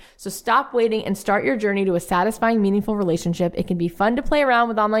one. So stop waiting and start your journey to a satisfying, meaningful relationship. It can be fun to play around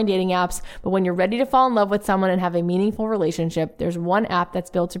with online dating apps, but when you're ready to fall in love with someone and have a meaningful relationship, there's one app that's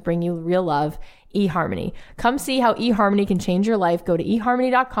built to bring you real love, eHarmony. Come see how eHarmony can change your life. Go to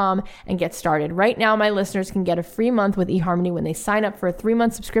eHarmony.com and get started. Right now, my listeners can get a free month with eHarmony when they sign up for a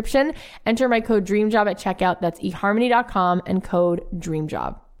 3-month subscription. Enter my code DREAMJOB at checkout. That's eHarmony.com and code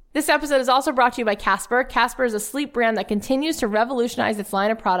DREAMJOB. This episode is also brought to you by Casper. Casper is a sleep brand that continues to revolutionize its line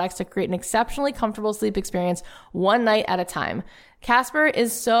of products to create an exceptionally comfortable sleep experience one night at a time. Casper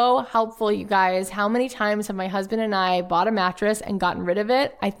is so helpful, you guys. How many times have my husband and I bought a mattress and gotten rid of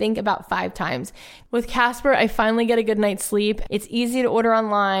it? I think about 5 times. With Casper, I finally get a good night's sleep. It's easy to order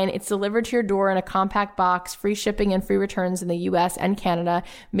online. It's delivered to your door in a compact box, free shipping and free returns in the US and Canada.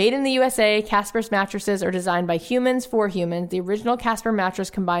 Made in the USA, Casper's mattresses are designed by humans for humans. The original Casper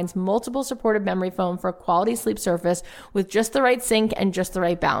mattress combines multiple supportive memory foam for a quality sleep surface with just the right sink and just the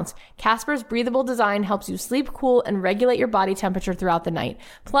right bounce. Casper's breathable design helps you sleep cool and regulate your body temperature throughout the night.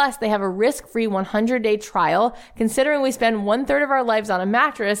 Plus, they have a risk-free 100-day trial. Considering we spend 1/3 of our lives on a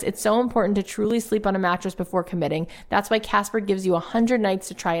mattress, it's so important to truly sleep on a mattress before committing. That's why Casper gives you 100 nights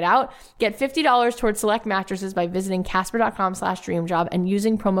to try it out. Get $50 towards select mattresses by visiting casper.com/dreamjob and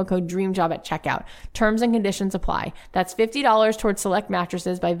using promo code DREAMJOB at checkout. Terms and conditions apply. That's $50 towards select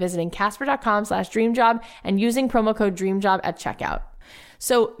mattresses by visiting casper.com/dreamjob and using promo code DREAMJOB at checkout.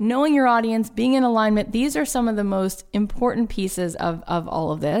 So knowing your audience, being in alignment, these are some of the most important pieces of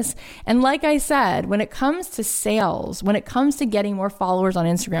all of this. And like I said, when it comes to sales, when it comes to getting more followers on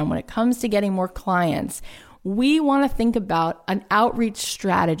Instagram, when it comes to getting more clients, we want to think about an outreach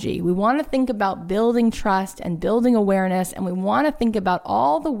strategy. We want to think about building trust and building awareness. And we want to think about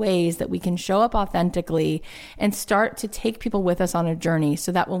all the ways that we can show up authentically and start to take people with us on a journey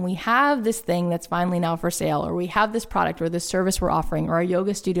so that when we have this thing that's finally now for sale, or we have this product or this service we're offering, or our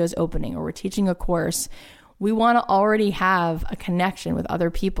yoga studio is opening, or we're teaching a course, we want to already have a connection with other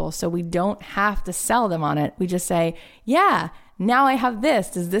people so we don't have to sell them on it. We just say, yeah, now I have this.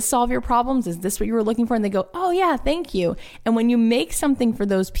 Does this solve your problems? Is this what you were looking for? And they go, oh yeah, thank you. And when you make something for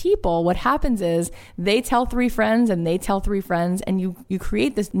those people, what happens is they tell 3 friends and they tell 3 friends, and you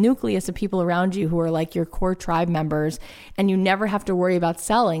create this nucleus of people around you who are like your core tribe members, and you never have to worry about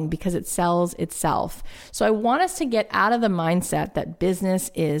selling because it sells itself. So I want us to get out of the mindset that business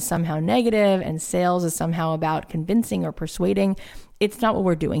is somehow negative and sales is somehow about convincing or persuading. It's not what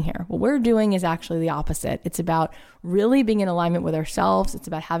we're doing here. What we're doing is actually the opposite. It's about really being in alignment with ourselves. It's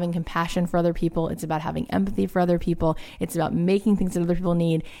about having compassion for other people. It's about having empathy for other people. It's about making things that other people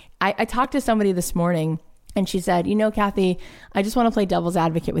need. I talked to somebody this morning and she said, you know, Kathy, I just want to play devil's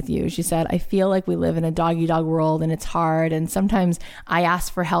advocate with you. She said, I feel like we live in a dog-eat-dog world and it's hard. And sometimes I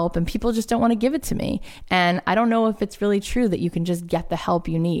ask for help and people just don't want to give it to me. And I don't know if it's really true that you can just get the help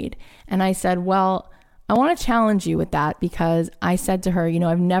you need. And I said, well, I want to challenge you with that because I said to her, you know,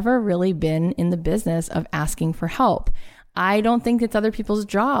 I've never really been in the business of asking for help. I don't think it's other people's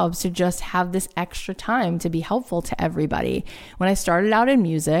jobs to just have this extra time to be helpful to everybody. When I started out in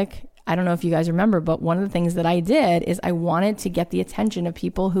music, I don't know if you guys remember, but one of the things that I did is I wanted to get the attention of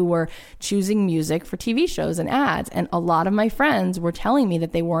people who were choosing music for TV shows and ads. And a lot of my friends were telling me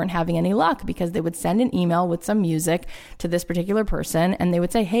that they weren't having any luck because they would send an email with some music to this particular person and they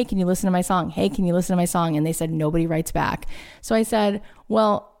would say, hey, can you listen to my song? Hey, can you listen to my song? And they said, nobody writes back. So I said,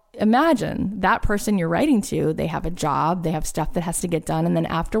 well, imagine that person you're writing to, they have a job, they have stuff that has to get done. And then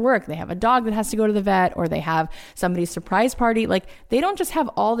after work, they have a dog that has to go to the vet, or they have somebody's surprise party. Like, they don't just have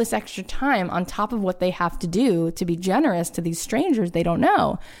all this extra time on top of what they have to do to be generous to these strangers they don't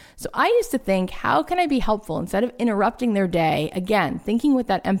know. So I used to think, how can I be helpful instead of interrupting their day? Again, thinking with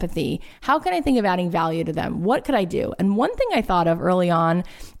that empathy, how can I think of adding value to them? What could I do? And one thing I thought of early on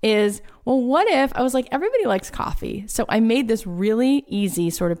is, well, what if I was like, everybody likes coffee. So I made this really easy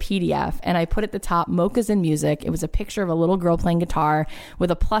sort of PDF, and I put at the top, mochas and music. It was a picture of a little girl playing guitar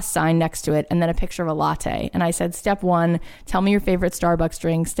with a plus sign next to it, and then a picture of a latte. And I said, step 1, tell me your favorite Starbucks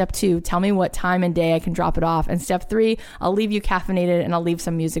drink. Step 2, tell me what time and day I can drop it off. And step 3, I'll leave you caffeinated and I'll leave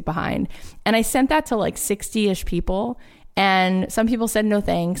some music behind. And I sent that to like 60-ish people. And some people said no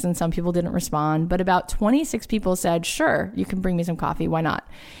thanks, and some people didn't respond. But about 26 people said, sure, you can bring me some coffee. Why not?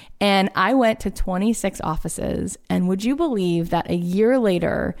 And I went to 26 offices. And would you believe that a year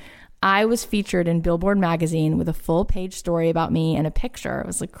later, I was featured in Billboard magazine with a full page story about me and a picture. It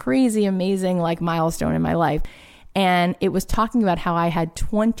was a crazy, amazing like milestone in my life. And it was talking about how I had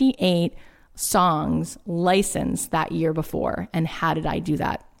 28 songs licensed that year before. And how did I do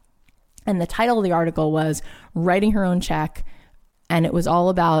that? And the title of the article was Writing Her Own Check. And it was all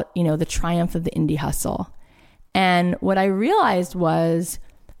about, you know, the triumph of the indie hustle. And what I realized was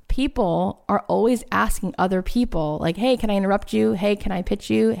people are always asking other people like, hey, can I interrupt you? Hey, can I pitch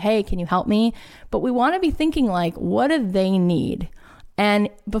you? Hey, can you help me? But we want to be thinking like, what do they need? And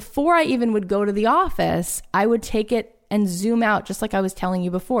before I even would go to the office, I would take it and zoom out, just like I was telling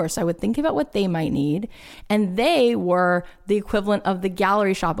you before. So I would think about what they might need. And they were the equivalent of the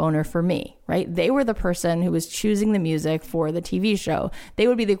gallery shop owner for me, right? They were the person who was choosing the music for the TV show. They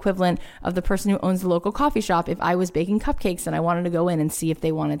would be the equivalent of the person who owns the local coffee shop if I was baking cupcakes and I wanted to go in and see if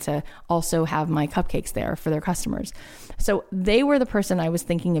they wanted to also have my cupcakes there for their customers. So they were the person I was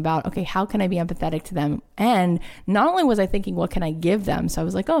thinking about, okay, how can I be empathetic to them? And not only was I thinking, what can I give them? So I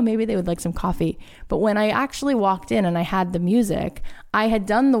was like, oh, maybe they would like some coffee. But when I actually walked in and I had the music, I had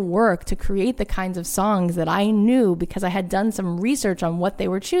done the work to create the kinds of songs that I knew because I had done some research on what they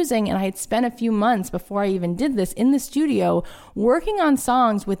were choosing. And I had spent a few months before I even did this in the studio working on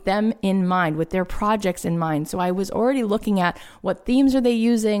songs with them in mind, with their projects in mind. So I was already looking at what themes are they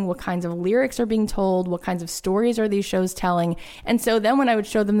using, what kinds of lyrics are being told, what kinds of stories are these shows telling. And so then when I would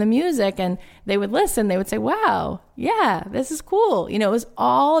show them the music and they would listen, they would say, wow, yeah, this is cool. You know, it was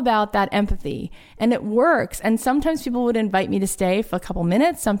all about that empathy, and it works. And sometimes people would invite me to stay for a couple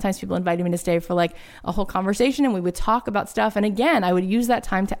minutes. Sometimes people invited me to stay for like a whole conversation, and we would talk about stuff. And again, I would use that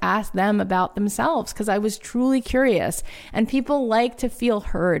time to ask them about themselves because I was truly curious. And people like to feel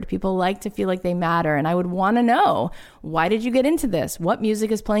heard. People like to feel like they matter. And I would want to know, why did you get into this? What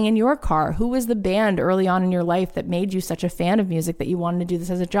music is playing in your car? Who was the band early on in your life that made you such a fan of music that you wanted to do this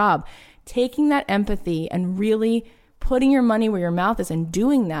as a job? Taking that empathy and really putting your money where your mouth is and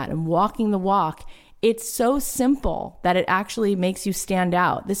doing that and walking the walk, it's so simple that it actually makes you stand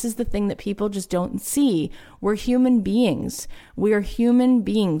out. This is the thing that people just don't see. We're human beings. We are human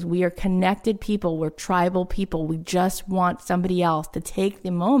beings. We are connected people. We're tribal people. We just want somebody else to take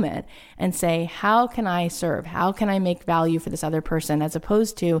the moment and say, how can I serve? How can I make value for this other person? As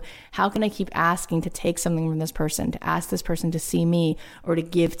opposed to, how can I keep asking to take something from this person, to ask this person to see me or to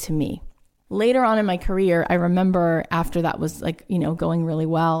give to me? Later on in my career, I remember after that was like, you know, going really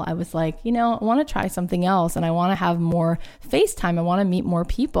well, I was like, you know, I want to try something else and I want to have more face time. I want to meet more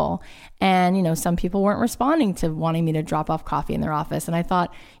people. And, you know, some people weren't responding to wanting me to drop off coffee in their office. And I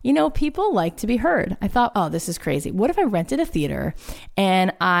thought, you know, people like to be heard. I thought, oh, this is crazy. What if I rented a theater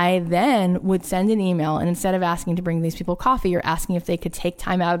and I then would send an email, and instead of asking to bring these people coffee or asking if they could take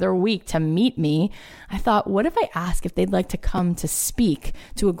time out of their week to meet me, I thought, what if I ask if they'd like to come to speak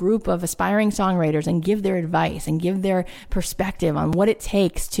to a group of aspiring songwriters and give their advice and give their perspective on what it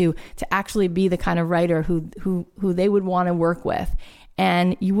takes to actually be the kind of writer who they would want to work with.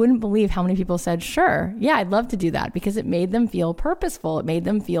 And you wouldn't believe how many people said, sure, yeah, I'd love to do that, because it made them feel purposeful. It made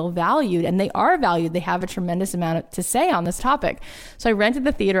them feel valued, and they are valued. They have a tremendous amount to say on this topic. So I rented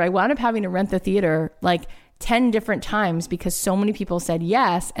the theater. I wound up having to rent the theater like 10 different times because so many people said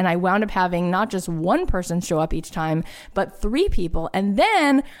yes. And I wound up having not just one person show up each time, but 3 people. And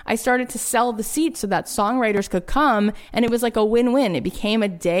then I started to sell the seats so that songwriters could come. And it was like a win-win. It became a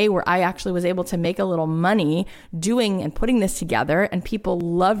day where I actually was able to make a little money doing and putting this together. And people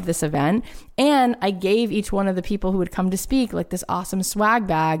loved this event. And I gave each one of the people who would come to speak like this awesome swag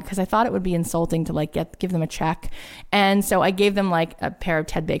bag, because I thought it would be insulting to like give them a check. And so I gave them like a pair of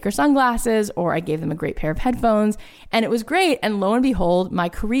Ted Baker sunglasses, or I gave them a great pair of headphones, headphones, and it was great. And lo and behold, my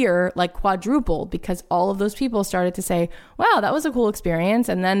career like quadrupled because all of those people started to say, wow, that was a cool experience.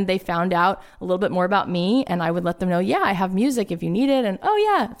 And then they found out a little bit more about me, and I would let them know, yeah, I have music if you need it. And oh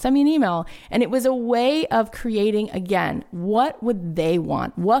yeah, send me an email. And it was a way of creating, again, what would they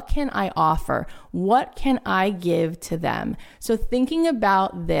want? What can I offer? What can I give to them? So thinking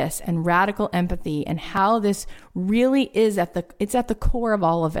about this and radical empathy and how this really is it's at the core of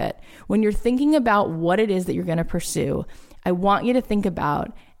all of it. When you're thinking about what it is that you're going to pursue, I want you to think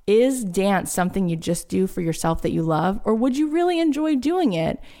about, is dance something you just do for yourself that you love? Or would you really enjoy doing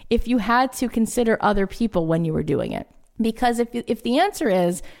it if you had to consider other people when you were doing it? Because if the answer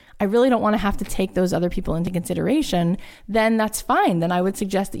is, I really don't want to have to take those other people into consideration, then that's fine. Then I would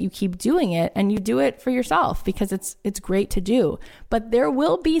suggest that you keep doing it and you do it for yourself because it's great to do. But there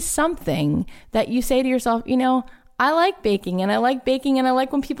will be something that you say to yourself, I like baking and I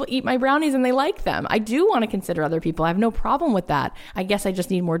like when people eat my brownies and they like them. I do want to consider other people. I have no problem with that. I guess I just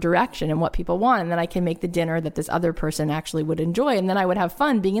need more direction in what people want. And then I can make the dinner that this other person actually would enjoy. And then I would have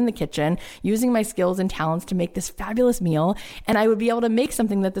fun being in the kitchen, using my skills and talents to make this fabulous meal. And I would be able to make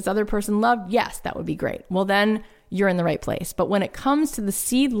something that this other person loved. Yes, that would be great. Well, then you're in the right place. But when it comes to the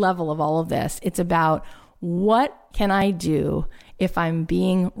seed level of all of this, it's about, what can I do if I'm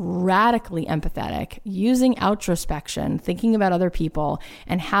being radically empathetic, using outrospection, thinking about other people,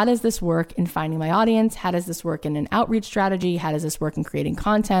 and how does this work in finding my audience? How does this work in an outreach strategy? How does this work in creating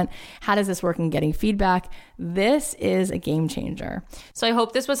content? How does this work in getting feedback? This is a game changer. So I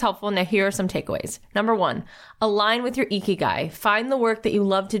hope this was helpful. Now here are some takeaways. Number 1, align with your ikigai. Find the work that you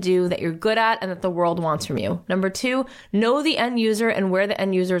love to do, that you're good at, and that the world wants from you. Number 2, know the end user and where the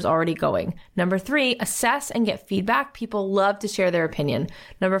end user is already going. Number 3, assess and get feedback. People love to share their opinion.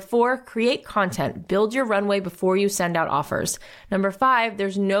 Number 4, create content. Build your runway before you send out offers. Number 5,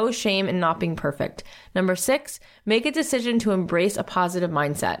 there's no shame in not being perfect. Number 6, make a decision to embrace a positive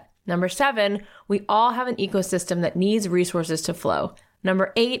mindset. Number 7, we all have an ecosystem that needs resources to flow.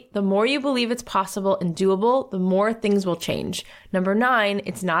 Number 8, the more you believe it's possible and doable, the more things will change. Number 9,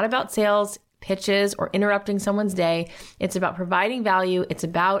 it's not about sales, pitches, or interrupting someone's day. It's about providing value. It's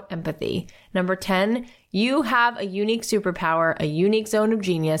about empathy. Number 10, you have a unique superpower, a unique zone of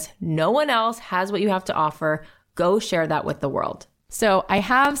genius. No one else has what you have to offer. Go share that with the world. So I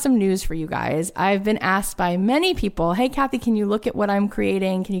have some news for you guys. I've been asked by many people, hey, Kathy, can you look at what I'm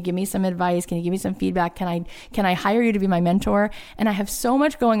creating? Can you give me some advice? Can you give me some feedback? Can I hire you to be my mentor? And I have so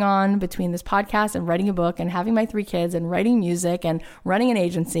much going on between this podcast and writing a book and having my 3 kids and writing music and running an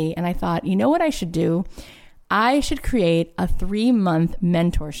agency. And I thought, you know what I should do? I should create a 3-month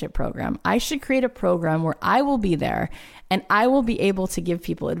mentorship program. I should create a program where I will be there and I will be able to give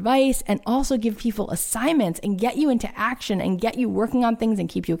people advice and also give people assignments and get you into action and get you working on things and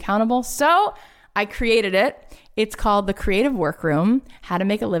keep you accountable. So I created it. It's called The Creative Workroom, How to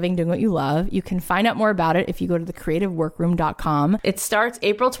Make a Living Doing What You Love. You can find out more about it if you go to thecreativeworkroom.com. It starts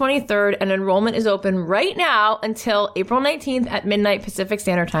April 23rd and enrollment is open right now until April 19th at midnight Pacific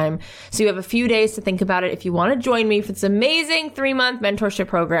Standard Time. So you have a few days to think about it if you want to join me for this amazing 3-month mentorship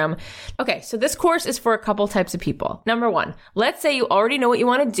program. Okay, so this course is for a couple types of people. Number 1, let's say you already know what you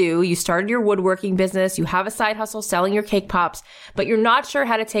want to do. You started your woodworking business. You have a side hustle selling your cake pops, but you're not sure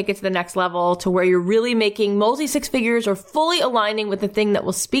how to take it to the next level to where you're really making multi-6 figures or fully aligning with the thing that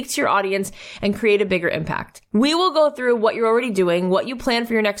will speak to your audience and create a bigger impact. We will go through what you're already doing, what you plan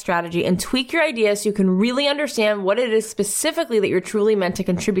for your next strategy, and tweak your ideas so you can really understand what it is specifically that you're truly meant to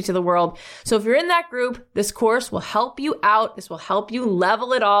contribute to the world. So if you're in that group, this course will help you out. This will help you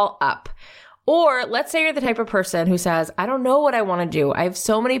level it all up. Or let's say you're the type of person who says, I don't know what I want to do. I have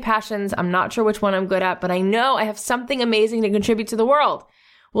so many passions. I'm not sure which one I'm good at, but I know I have something amazing to contribute to the world.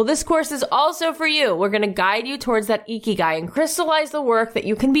 Well, this course is also for you. We're going to guide you towards that ikigai and crystallize the work that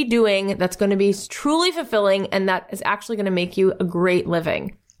you can be doing that's going to be truly fulfilling and that is actually going to make you a great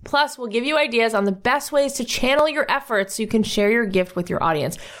living. Plus, we'll give you ideas on the best ways to channel your efforts so you can share your gift with your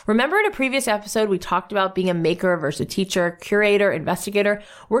audience. Remember in a previous episode, we talked about being a maker versus a teacher, curator, investigator.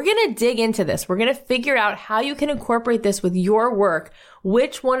 We're going to dig into this. We're going to figure out how you can incorporate this with your work.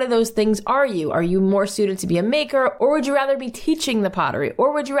 Which one of those things are you? Are you more suited to be a maker, or would you rather be teaching the pottery?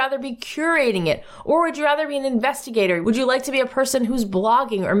 Or would you rather be curating it? Or would you rather be an investigator? Would you like to be a person who's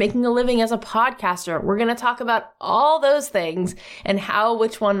blogging or making a living as a podcaster? We're going to talk about all those things and how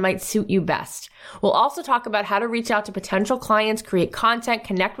which one might suit you best. We'll also talk about how to reach out to potential clients, create content,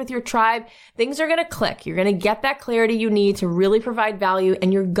 connect with your tribe. Things are going to click. You're going to get that clarity you need to really provide value,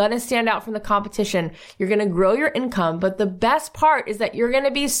 and you're going to stand out from the competition. You're going to grow your income. But the best part is that that you're going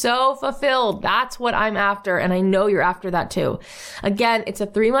to be so fulfilled. That's what I'm after. And I know you're after that too. Again, it's a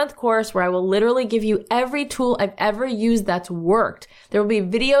 3-month course where I will literally give you every tool I've ever used that's worked. There will be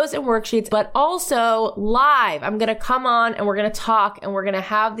videos and worksheets, but also live. I'm going to come on and we're going to talk and we're going to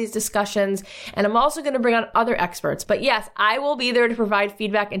have these discussions. And I'm also going to bring on other experts. But yes, I will be there to provide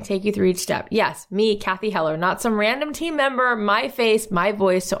feedback and take you through each step. Yes, me, Kathy Heller, not some random team member, my face, my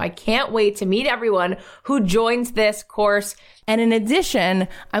voice. So I can't wait to meet everyone who joins this course. And in addition,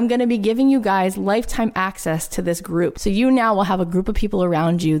 I'm going to be giving you guys lifetime access to this group. So you now will have a group of people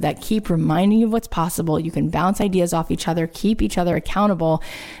around you that keep reminding you of what's possible. You can bounce ideas off each other, keep each other accountable.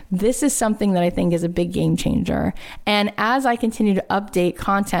 This is something that I think is a big game changer. And as I continue to update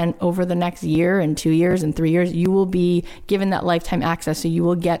content over the next year and 2 years and 3 years, you will be given that lifetime access. So you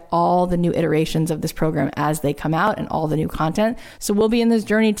will get all the new iterations of this program as they come out and all the new content. So we'll be in this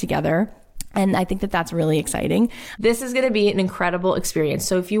journey together. And I think that that's really exciting. This is going to be an incredible experience.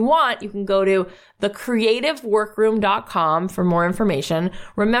 So if you want, you can go to thecreativeworkroom.com for more information.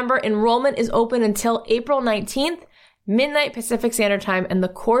 Remember, enrollment is open until April 19th. Midnight Pacific Standard Time, and the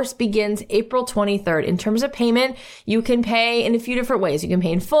course begins April 23rd. In terms of payment, you can pay in a few different ways. You can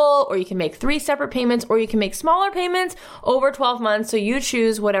pay in full, or you can make 3 separate payments, or you can make smaller payments over 12 months. So you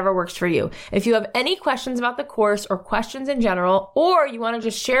choose whatever works for you. If you have any questions about the course or questions in general, or you want to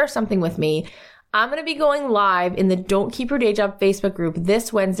just share something with me, I'm going to be going live in the Don't Keep Your Day Job Facebook group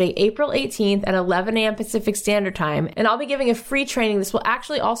this Wednesday, April 18th at 11 a.m. Pacific Standard Time. And I'll be giving a free training. This will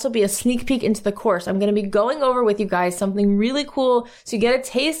actually also be a sneak peek into the course. I'm going to be going over with you guys something really cool so you get a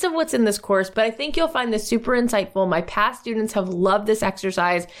taste of what's in this course. But I think you'll find this super insightful. My past students have loved this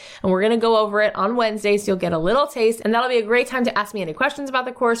exercise, and we're going to go over it on Wednesday so you'll get a little taste. And that'll be a great time to ask me any questions about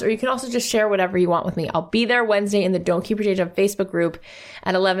the course, or you can also just share whatever you want with me. I'll be there Wednesday in the Don't Keep Your Day Job Facebook group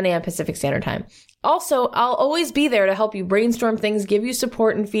at 11 a.m. Pacific Standard Time. Also, I'll always be there to help you brainstorm things, give you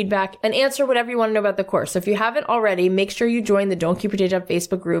support and feedback, and answer whatever you want to know about the course. So if you haven't already, make sure you join the Don't Keep Your Day Job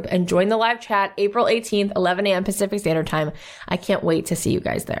Facebook group and join the live chat April 18th, 11 a.m. Pacific Standard Time. I can't wait to see you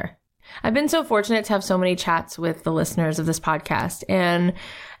guys there. I've been so fortunate to have so many chats with the listeners of this podcast, and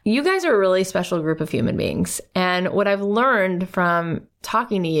you guys are a really special group of human beings. And what I've learned from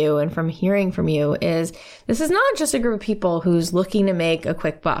talking to you and from hearing from you is this is not just a group of people who's looking to make a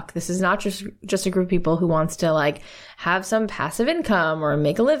quick buck. This is not just a group of people who wants to have some passive income or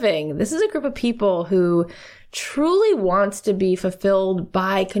make a living. This is a group of people who truly wants to be fulfilled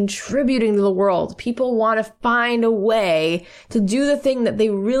by contributing to the world. People want to find a way to do the thing that they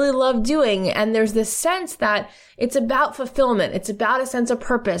really love doing. And there's this sense that it's about fulfillment. It's about a sense of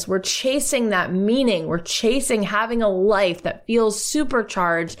purpose. We're chasing that meaning. We're chasing having a life that feels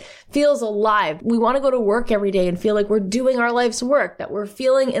supercharged, feels alive. We want to go to work every day and feel like we're doing our life's work, that we're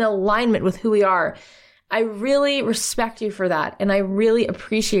feeling in alignment with who we are. I really respect you for that, and I really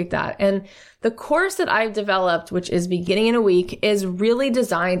appreciate that. And the course that I've developed, which is beginning in a week, is really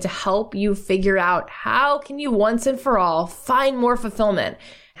designed to help you figure out how can you once and for all find more fulfillment?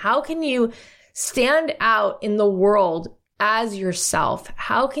 How can you stand out in the world as yourself?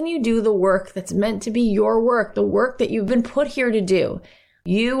 How can you do the work that's meant to be your work, the work that you've been put here to do?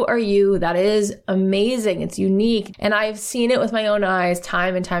 You are you. That is amazing. It's unique. And I've seen it with my own eyes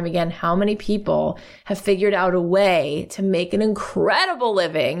time and time again, how many people have figured out a way to make an incredible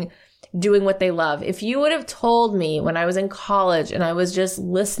living doing what they love. If you would have told me when I was in college and I was just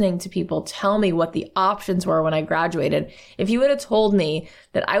listening to people tell me what the options were when I graduated, if you would have told me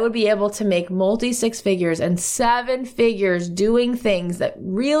that I would be able to make multi-6 figures and 7 figures doing things that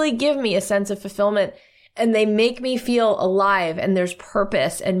really give me a sense of fulfillment and they make me feel alive and there's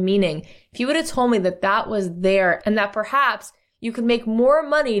purpose and meaning. If you would have told me that that was there and that perhaps you could make more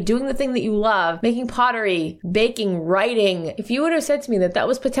money doing the thing that you love, making pottery, baking, writing, if you would have said to me that that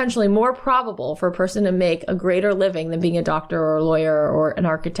was potentially more probable for a person to make a greater living than being a doctor or a lawyer or an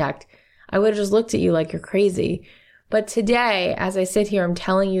architect, I would have just looked at you like you're crazy. But today, as I sit here, I'm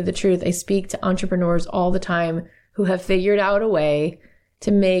telling you the truth. I speak to entrepreneurs all the time who have figured out a way to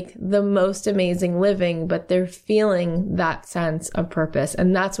make the most amazing living, but they're feeling that sense of purpose.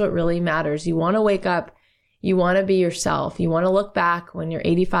 And that's what really matters. You want to wake up, you want to be yourself. You want to look back when you're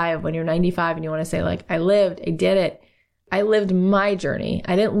 85, when you're 95, and you want to say I lived, I did it. I lived my journey.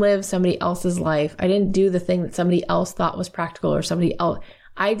 I didn't live somebody else's life. I didn't do the thing that somebody else thought was practical or somebody else.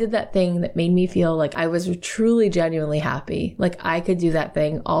 I did that thing that made me feel like I was truly, genuinely happy. Like I could do that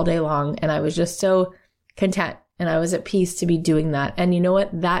thing all day long. And I was just so content. And I was at peace to be doing that. And you know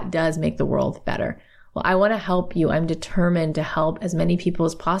what? That does make the world better. Well, I want to help you. I'm determined to help as many people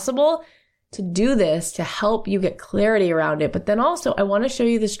as possible to do this, to help you get clarity around it. But then also, I want to show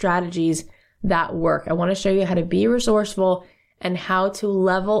you the strategies that work. I want to show you how to be resourceful and how to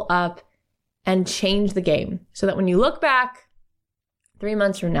level up and change the game so that when you look back 3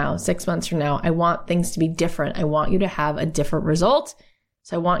 months from now, 6 months from now, I want things to be different. I want you to have a different result.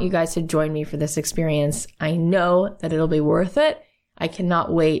 So I want you guys to join me for this experience. I know that it'll be worth it. I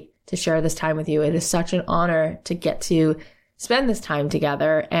cannot wait to share this time with you. It is such an honor to get to spend this time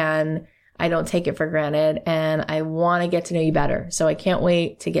together, and I don't take it for granted, and I want to get to know you better. So I can't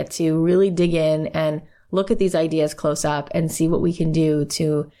wait to get to really dig in and look at these ideas close up and see what we can do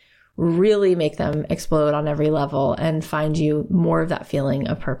to really make them explode on every level and find you more of that feeling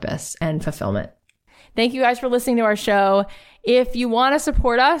of purpose and fulfillment. Thank you guys for listening to our show. If you want to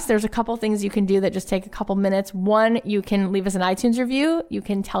support us, there's a couple things you can do that just take a couple minutes. One, you can leave us an iTunes review. You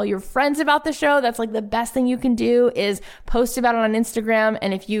can tell your friends about the show. That's like the best thing you can do is post about it on Instagram.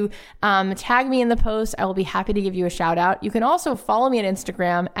 And if you tag me in the post, I will be happy to give you a shout out. You can also follow me on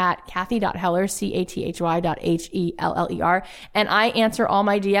Instagram at Kathy.Heller, CATHY.HELLER. And I answer all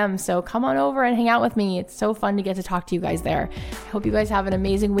my DMs. So come on over and hang out with me. It's so fun to get to talk to you guys there. I hope you guys have an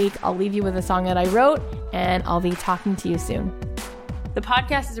amazing week. I'll leave you with a song that I wrote, and I'll be talking to you soon. The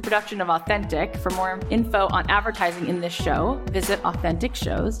podcast is a production of Authentic. For more info on advertising in this show, visit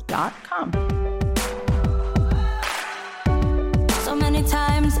AuthenticShows.com. So many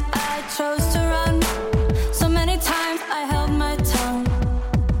times I chose to run. So many times I held my tongue.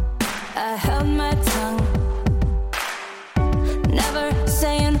 I held my tongue. Never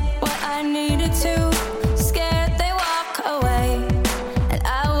saying what I needed to. Scared they walk away and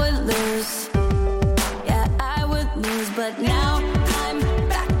I would lose. Yeah, I would lose, but now I'm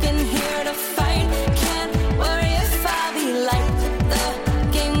back in here to fight. Can't worry if I'll be like the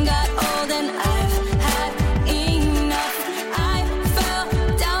game got old and I've had enough. I fell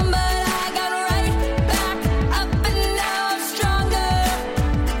down, but I got right back up, and now I'm stronger,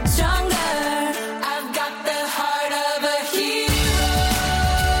 stronger. I've got the heart of a hero,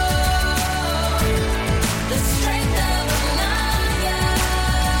 the strength of a lion.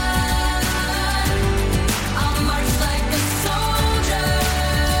 I'll march like a soldier,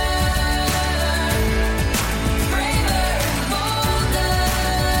 braver and bolder.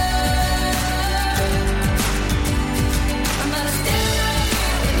 I'm gonna stand right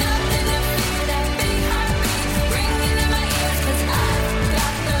here with nothing to fear. That big heartbeat ringing in my ears, 'cause I've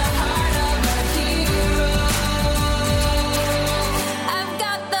got the heart of a hero. I've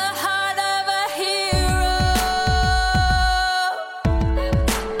got the heart of a hero.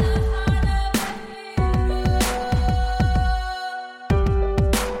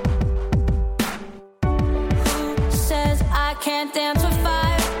 Who says I can't dance with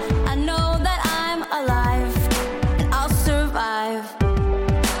fire? I know that I'm alive and I'll survive.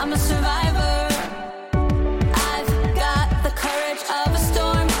 I'm a survivor. I've got the courage of a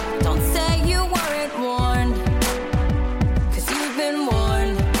storm. Don't say you weren't warned, 'cause you've been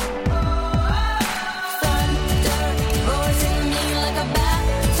warned. Thunder roars in me like a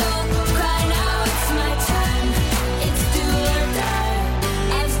battle cry. Now it's my time. It's do or die.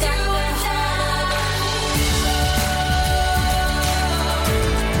 It's do or die.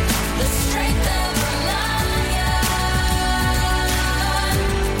 The strength of a lion.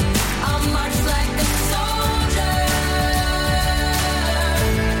 I'll march like a soldier,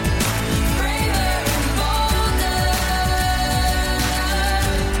 braver and bolder.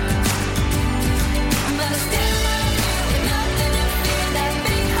 I'm gonna stand right here with nothing to fear. That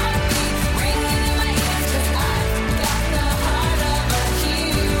big heartbeat ringing in my ears, 'cause I've got the heart of a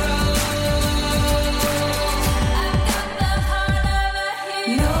hero. I've got the heart of a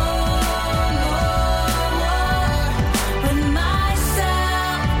hero. No more with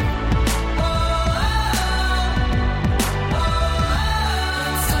myself.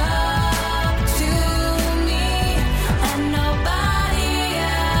 It's up to me and nobody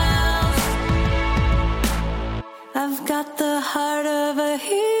else. I've got the heart of a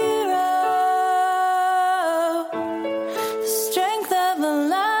hero, the strength of a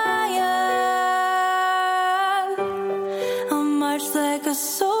lion. I'll march like a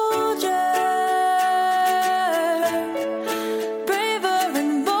soldier,